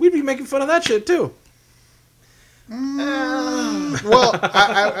 Mm-hmm. We'd be making fun of that shit too. Well,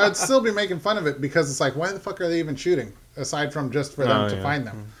 I'd still be making fun of it because it's like, why the fuck are they even shooting? Aside from just for them to find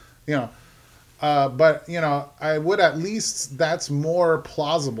them, But, I would at least, that's more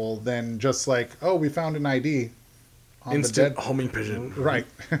plausible than just like, we found an ID on Instant the dead. homing pigeon. Right.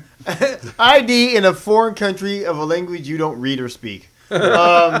 ID in a foreign country of a language you don't read or speak.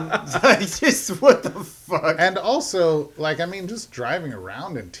 Just what the fuck? And also, just driving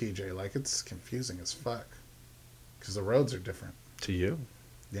around in TJ, it's confusing as fuck. Because the roads are different. To you?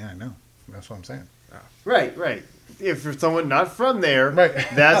 Yeah, I know. That's what I'm saying. Right. If you're someone not from there, right.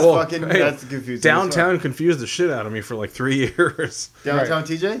 That's that's confusing. Downtown confused the shit out of me for like 3 years. Downtown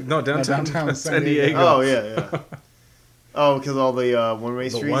TJ? No, downtown San Diego. Oh, yeah. Oh, because all the one-way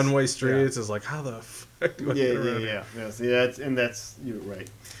streets? The one-way streets is like, how the fuck do I get around here? Yeah. See, you're right.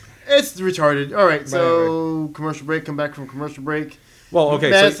 It's retarded. All right, so commercial break, come back from commercial break. Well, okay.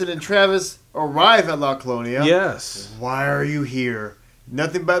 Madison and Travis arrive at La Colonia. Yes. Why are you here?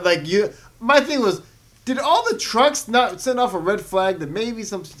 Nothing but, you... My thing was, did all the trucks not send off a red flag that maybe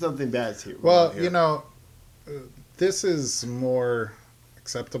something bad's here? Well, this is more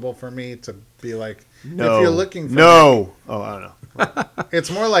acceptable for me to be like, no. If you're looking for... No. Oh, I don't know.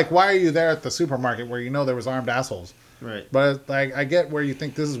 It's more like, why are you there at the supermarket where there was armed assholes? Right. But, I get where you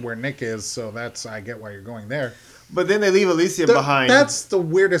think this is where Nick is, so I get why you're going there. But then they leave Alicia behind. That's the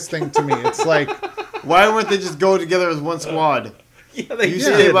weirdest thing to me. It's like... Why wouldn't they just go together as one squad? Yeah, they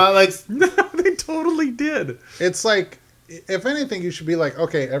did. No, they totally did. It's like, if anything, you should be like,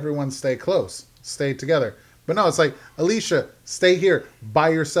 okay, everyone stay close. Stay together. But no, it's like, Alicia, stay here by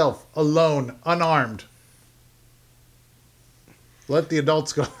yourself, alone, unarmed. Let the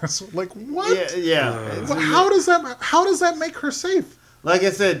adults go. Like, what? Yeah. How does that make her safe? Like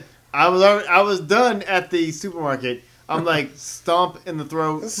I said, I was done at the supermarket. I'm like, stomp in the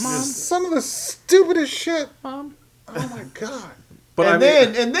throat. Some of the stupidest shit. Mom. Oh my God. But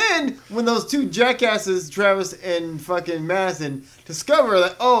and then when those two jackasses, Travis and fucking Madison, discover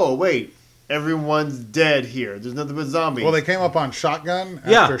that, oh wait, everyone's dead here. There's nothing but zombies. Well, they came up on shotgun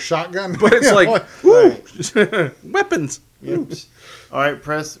after shotgun. But it's like, ooh, weapons. Yep. All right,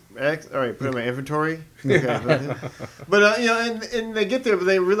 press X. All right, put it in my inventory. Okay. But and they get there, but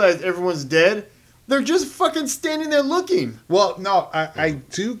they realize everyone's dead. They're just fucking standing there looking. Well, no, I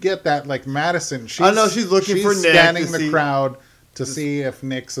do get that. Like Madison, she's looking for Nick, scanning the crowd to see if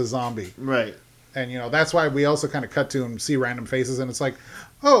Nick's a zombie. Right. And that's why we also kind of cut to and see random faces, and it's like,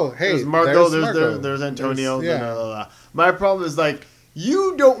 oh, hey, there's Marco, there's Antonio. Blah, blah, blah. My problem is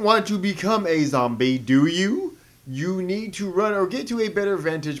you don't want to become a zombie, do you? You need to run or get to a better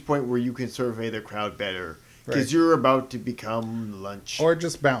vantage point where you can survey the crowd better, because you're about to become lunch. Or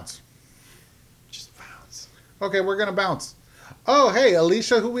just bounce. Just bounce. Okay, we're gonna bounce. Oh, hey,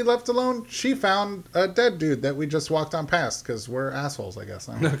 Alicia, who we left alone, she found a dead dude that we just walked on past because we're assholes, I guess.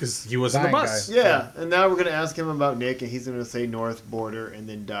 No, because he was in the bus. Yeah, and now we're going to ask him about Nick, and he's going to say north border and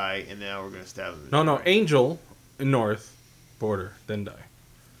then die, and now we're going to stab him. No, Angel, north border, then die.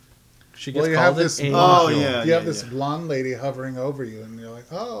 She gets called have this Angel. Oh, yeah. You have this blonde lady hovering over you, and you're like,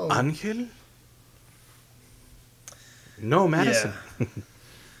 oh. Angel? No, Madison. Yeah.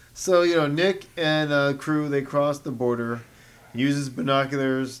 So, Nick and crew, they cross the border. Uses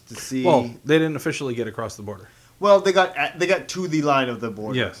binoculars to see. Well, they didn't officially get across the border. Well, they got to the line of the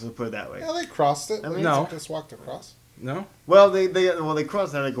border. Yes, let's put it that way. Yeah, they crossed it. No, just walked across. No. Well, they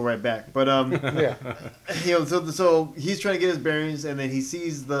cross and they go right back. But yeah. So he's trying to get his bearings, and then he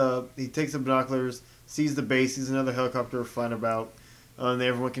takes the binoculars, sees the base, sees another helicopter flying about, and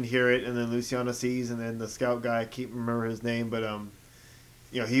everyone can hear it. And then Luciana sees, and then the scout guy, I can't remember his name, but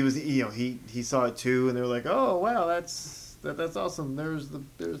he saw it too, and they were like, oh wow, that's awesome. There's the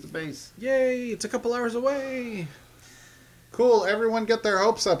base. Yay! It's a couple hours away. Cool, everyone get their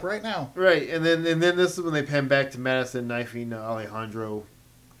hopes up right now. Right, and then this is when they pan back to Madison knifing Alejandro.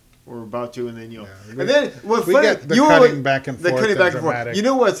 We're about to, and then and then what's funny? Get the cutting back and forth. The cutting back and forth. Dramatic. You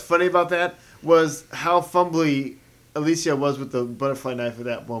know what's funny about that was how fumbly Alicia was with the butterfly knife at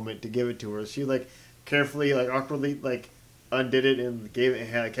that moment to give it to her. She carefully, awkwardly, undid it and gave it and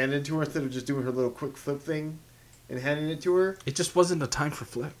handed it to her instead of just doing her little quick flip thing and handing it to her. It just wasn't a time for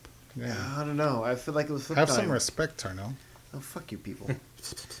flip. Yeah. I don't know. I feel like it was flip Have time. some respect, Tarno. Oh, fuck you, people.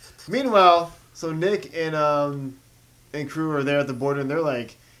 Meanwhile, so Nick and crew are there at the border, and they're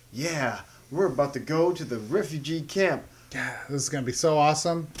like, "Yeah, we're about to go to the refugee camp." Yeah, this is gonna be so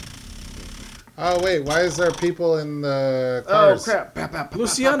awesome. Oh wait, why is there people in the cars? Oh crap!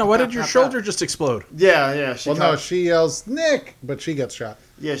 Luciana, why did your shoulder just explode? Yeah. She yells Nick, but she gets shot.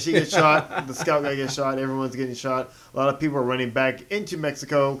 Yeah, she gets shot. The scout guy gets shot. Everyone's getting shot. A lot of people are running back into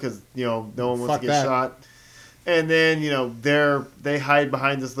Mexico because no one wants to get shot. And then they hide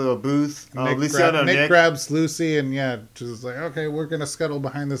behind this little booth. Nick grabs Lucy and just like, okay, we're gonna scuttle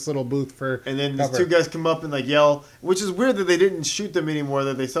behind this little booth for. And then cover. these two guys come up and yell, which is weird that they didn't shoot them anymore.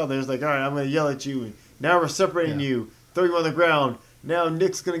 That they saw them. It's like, all right, I'm gonna yell at you. And now we're separating you, throw you on the ground. Now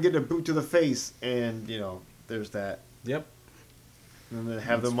Nick's gonna get a boot to the face, and there's that. Yep. And then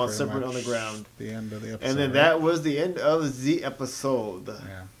have them all separate on the ground. The end of the episode. And then that was the end of the episode.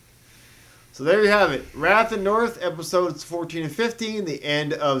 Yeah. So there you have it. Wrath and North, episodes 14 and 15, the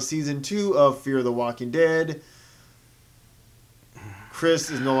end of season 2 of Fear the Walking Dead. Chris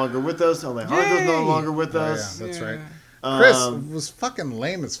is no longer with us. Alejandro's no longer with us. Yeah, that's right. Chris was fucking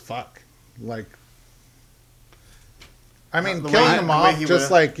lame as fuck. Killing him off,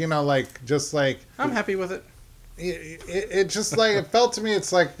 just like. I'm happy with it. It just it felt to me,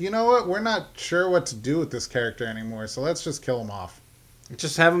 it's like, you know what? We're not sure what to do with this character anymore, so let's just kill him off.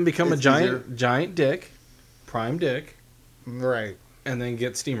 Just have him become a giant dick, prime dick, right, and then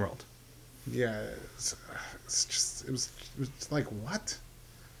get steamrolled. Yeah, it was like what?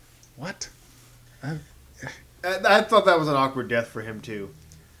 I thought that was an awkward death for him too.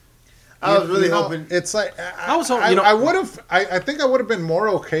 I was really hoping. It's like I was hoping. I would have. I think I would have been more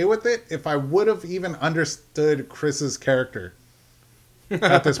okay with it if I would have even understood Chris's character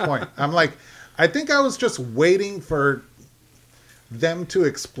at this point. I'm like, I think I was just waiting for them to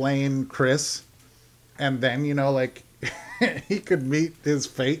explain Chris, and then he could meet his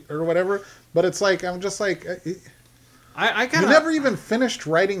fate or whatever. But it's like I'm just like, I you never even finished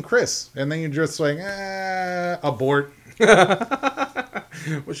writing Chris, and then you're just like, abort.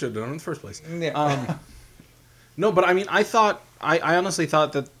 We should have done it in the first place. Yeah. No, but I honestly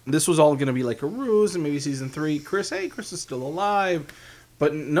thought that this was all going to be like a ruse, and maybe season 3, Chris is still alive.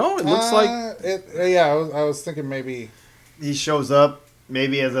 But no, it looks like. I was thinking maybe he shows up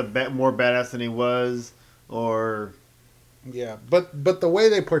maybe as a more badass than he was, or. Yeah, but the way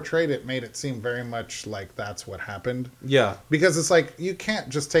they portrayed it made it seem very much like that's what happened. Yeah, because it's like you can't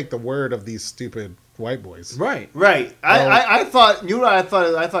just take the word of these stupid white boys. Right. I thought I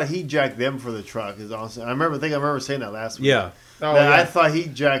thought he jacked them for the truck. Is awesome. I remember saying that last week. Yeah. I thought he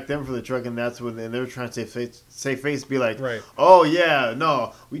jacked them for the truck, and that's when they were trying to save face, be like, right. Oh yeah,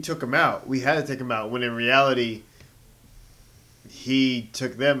 no, we took him out. We had to take him out. When in reality, he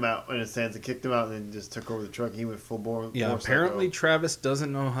took them out in a sense and kicked them out, and then just took over the truck. He went full bore. Yeah. Apparently, Travis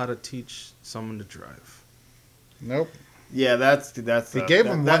doesn't know how to teach someone to drive. Nope. Yeah, that's. He gave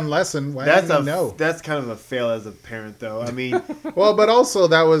him one lesson. Why didn't he know? That's kind of a fail as a parent, though. I mean, well, but also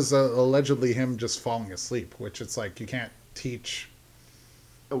that was allegedly him just falling asleep, which it's like you can't teach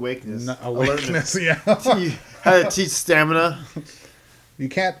awakeness. Awakeness, yeah. How to teach stamina. You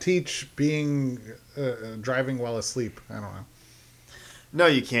can't teach being driving while asleep. I don't know. No,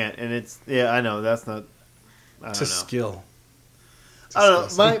 you can't, and it's I know that's not. It's a skill. I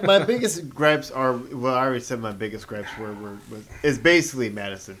don't know. My biggest gripes are I already said my biggest gripes is basically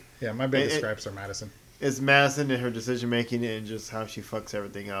Madison. Yeah, my biggest gripes are Madison. It's Madison and her decision making and just how she fucks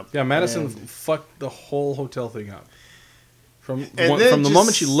everything up. Yeah, Madison fucked the whole hotel thing up from the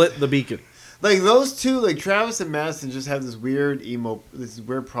moment she lit the beacon. Like those two, like Travis and Madison, just have this weird these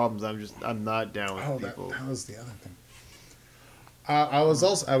weird problems. I'm not down with people. That was the other thing. I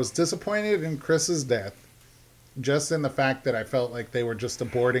was disappointed in Chris's death. Just in the fact that I felt like they were just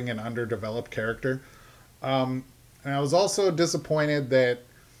aborting an underdeveloped character. And I was also disappointed that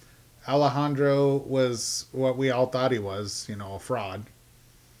Alejandro was what we all thought he was, a fraud.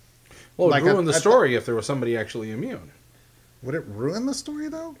 Well, it ruined the story if there was somebody actually immune. Would it ruin the story,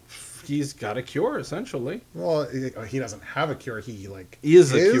 though? He's got a cure, essentially. Well, he doesn't have a cure. He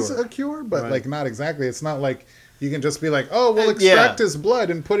is a cure, but right. Not exactly. It's not like you can just be like, oh, we'll extract his blood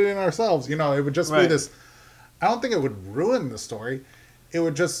and put it in ourselves. It would just be this... I don't think it would ruin the story. It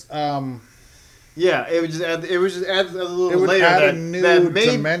would just Yeah, it would just add. It would just add a little it would layer add that a new that may,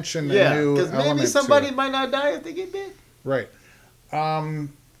 dimension, yeah, a new because maybe element somebody to it. might not die if they get bit. Right.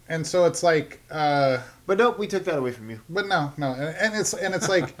 And so it's like, But nope, we took that away from you. but no, and it's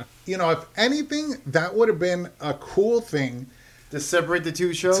like, if anything, that would have been a cool thing To separate the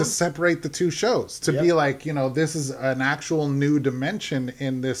two shows. to separate the two shows, to be Yep. like, this is an actual new dimension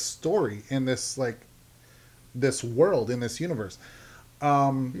in this story, in this this world, in this universe.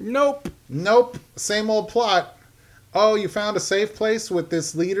 Nope. Nope, same old plot. Oh, you found a safe place with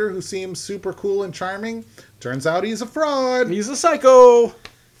this leader who seems super cool and charming. Turns out he's a fraud. He's a psycho.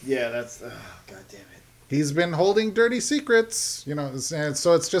 Yeah, that's. God damn it. He's been holding dirty secrets, and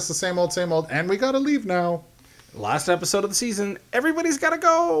so it's just the same old, and we gotta leave now. Last episode of the season. Everybody's got to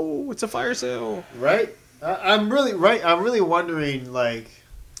go. It's a fire sale. Right. I'm really wondering. Like,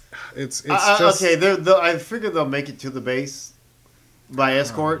 It's just okay. I figure they'll make it to the base by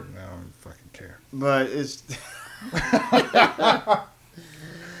escort, I don't fucking care. but it's.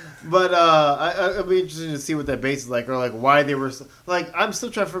 But I'd be interested to see what that base is like, or like why they were like. I'm still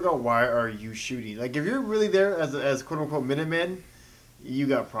trying to figure out why are you shooting. Like, if you're really there as quote unquote Minutemen, you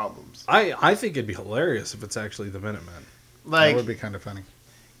got problems. I think it'd be hilarious if it's actually the Minutemen. Like, That would be kind of funny.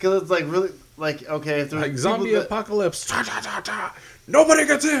 because it's like really like okay, if there's Like zombie people that- apocalypse. Ta, ta, ta, ta. Nobody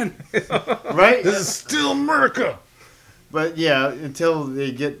gets in. right? This is still America. But yeah, until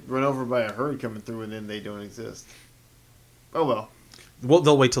they get run over by a herd coming through, and then they don't exist. Oh well, Well,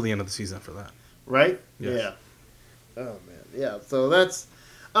 they'll wait till the end of the season for that. right? Yes. Yeah. Oh man, yeah. So that's.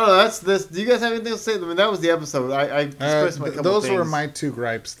 I don't know. That's this. Do you guys have anything to say? I mean, that was the episode. I expressed my couple Those things. were my two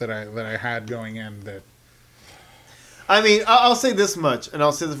gripes that I had going in. That I mean, I'll say this much, and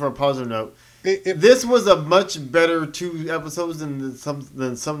I'll say this for a positive note. it, This was a much better 2 episodes than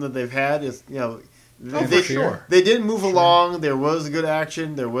some that they've had. It's for sure. They did move along. There was good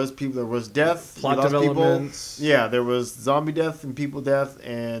action. There was people. There was death. Plot We lost developments. People. Yeah, there was zombie death and people death,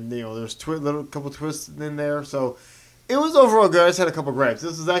 and there's little couple twists in there. So it was overall good. I just had a couple gripes.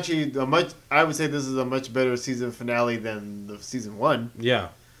 This is actually I would say this is a much better season finale than the season 1. Yeah.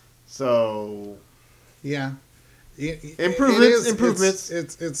 So yeah. Improvements.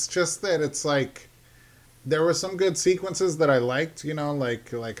 It's just that it's like there were some good sequences that I liked,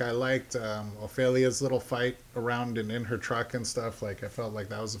 like I liked Ophelia's little fight around and in her truck and stuff. Like I felt like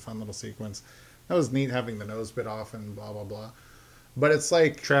that was a fun little sequence. That was neat having the nose bit off and blah blah blah. But it's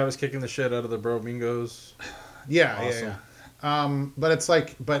like Travis kicking the shit out of the bro bingos. yeah, Awesome. yeah. But it's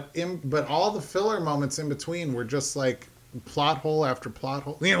like but all the filler moments in between were just like plot hole after plot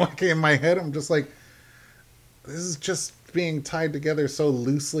hole. Like in my head I'm just like this is just being tied together so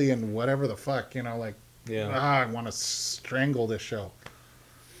loosely and whatever the fuck, like Yeah. I want to strangle this show.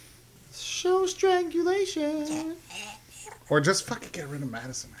 show strangulation. Or just fucking get rid of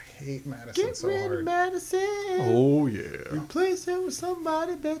Madison. I hate Madison Get so rid hard. of Madison. Oh yeah. Replace her with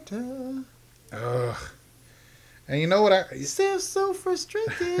somebody better. Ugh. And you know what Still so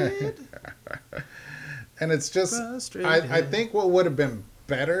frustrated. and it's just I think what would have been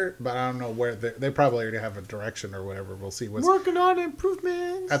better, but I don't know where they probably already have a direction or whatever. We'll see what's Working on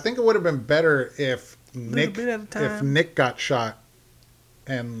improvements. I think it would have been better if Nick bit at a time. if Nick got shot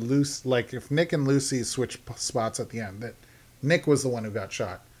and if Nick and Lucy switched spots at the end, that Nick was the one who got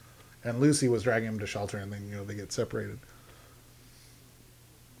shot and Lucy was dragging him to shelter, and then they get separated.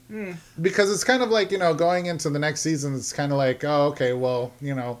 Because it's kind of like, going into the next season, it's kind of like, oh, okay, well,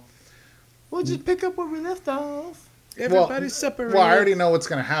 We'll just pick up where we left off. Everybody's separated. Well, I already know what's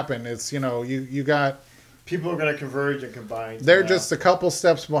going to happen. It's, you got, People are going to converge and combine. they're just a couple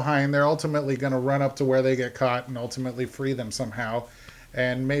steps behind. They're ultimately going to run up to where they get caught and ultimately free them somehow.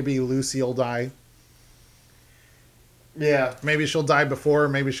 And maybe Lucy will die. Yeah. Maybe she'll die before,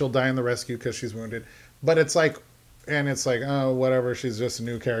 maybe she'll die in the rescue because she's wounded. But it's like, oh, whatever, she's just a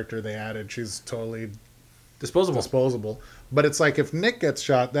new character they added. She's totally disposable. But it's like if Nick gets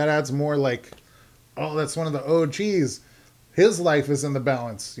shot, that adds more like, oh, that's one of the OGs. His life is in the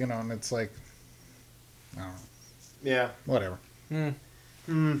balance, and it's like, I don't know, Yeah. whatever.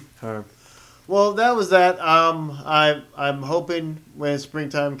 Well, that was that. I'm hoping when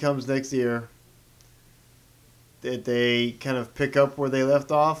springtime comes next year that they kind of pick up where they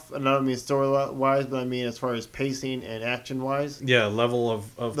left off. And I don't mean story-wise, but I mean as far as pacing and action-wise. Yeah, level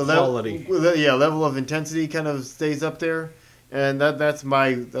of The quality. level of intensity kind of stays up there. And that's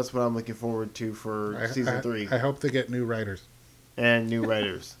what I'm looking forward to for season 3. I hope they get new writers. And new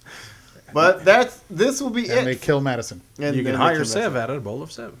writers. But this will be And it. they kill Madison. And You can then hire they kill Sev Madison. at a bowl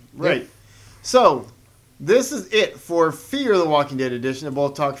of 7. Right. So, this is it for Fear the Walking Dead edition, a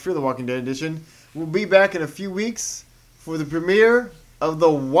Bold Talk Fear the Walking Dead edition. we'll be back in a few weeks for the premiere of The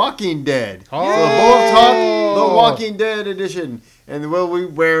Walking Dead. Oh. So the Bowl of Talk, The Walking Dead edition, and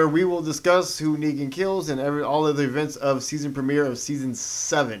where we will discuss who Negan kills and all of the events of season premiere of season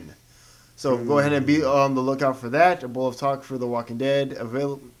 7. So go ahead and be on the lookout for that. A Bowl of Talk for The Walking Dead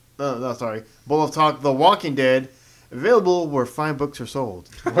available. Bowl of Talk, The Walking Dead, available where fine books are sold.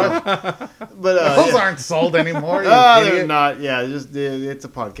 But Those aren't sold anymore. they're not. Yeah, it's a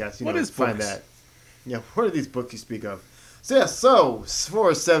podcast. You what know, is find books? that. Yeah, what are these books you speak of? So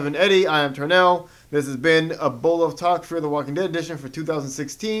for 7 Eddie, I am Tarnell. This has been a Bowl of Talk for The Walking Dead edition for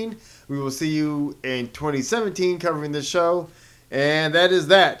 2016. We will see you in 2017 covering this show, and that is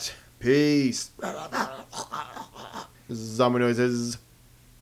that. Peace. Zombie noises.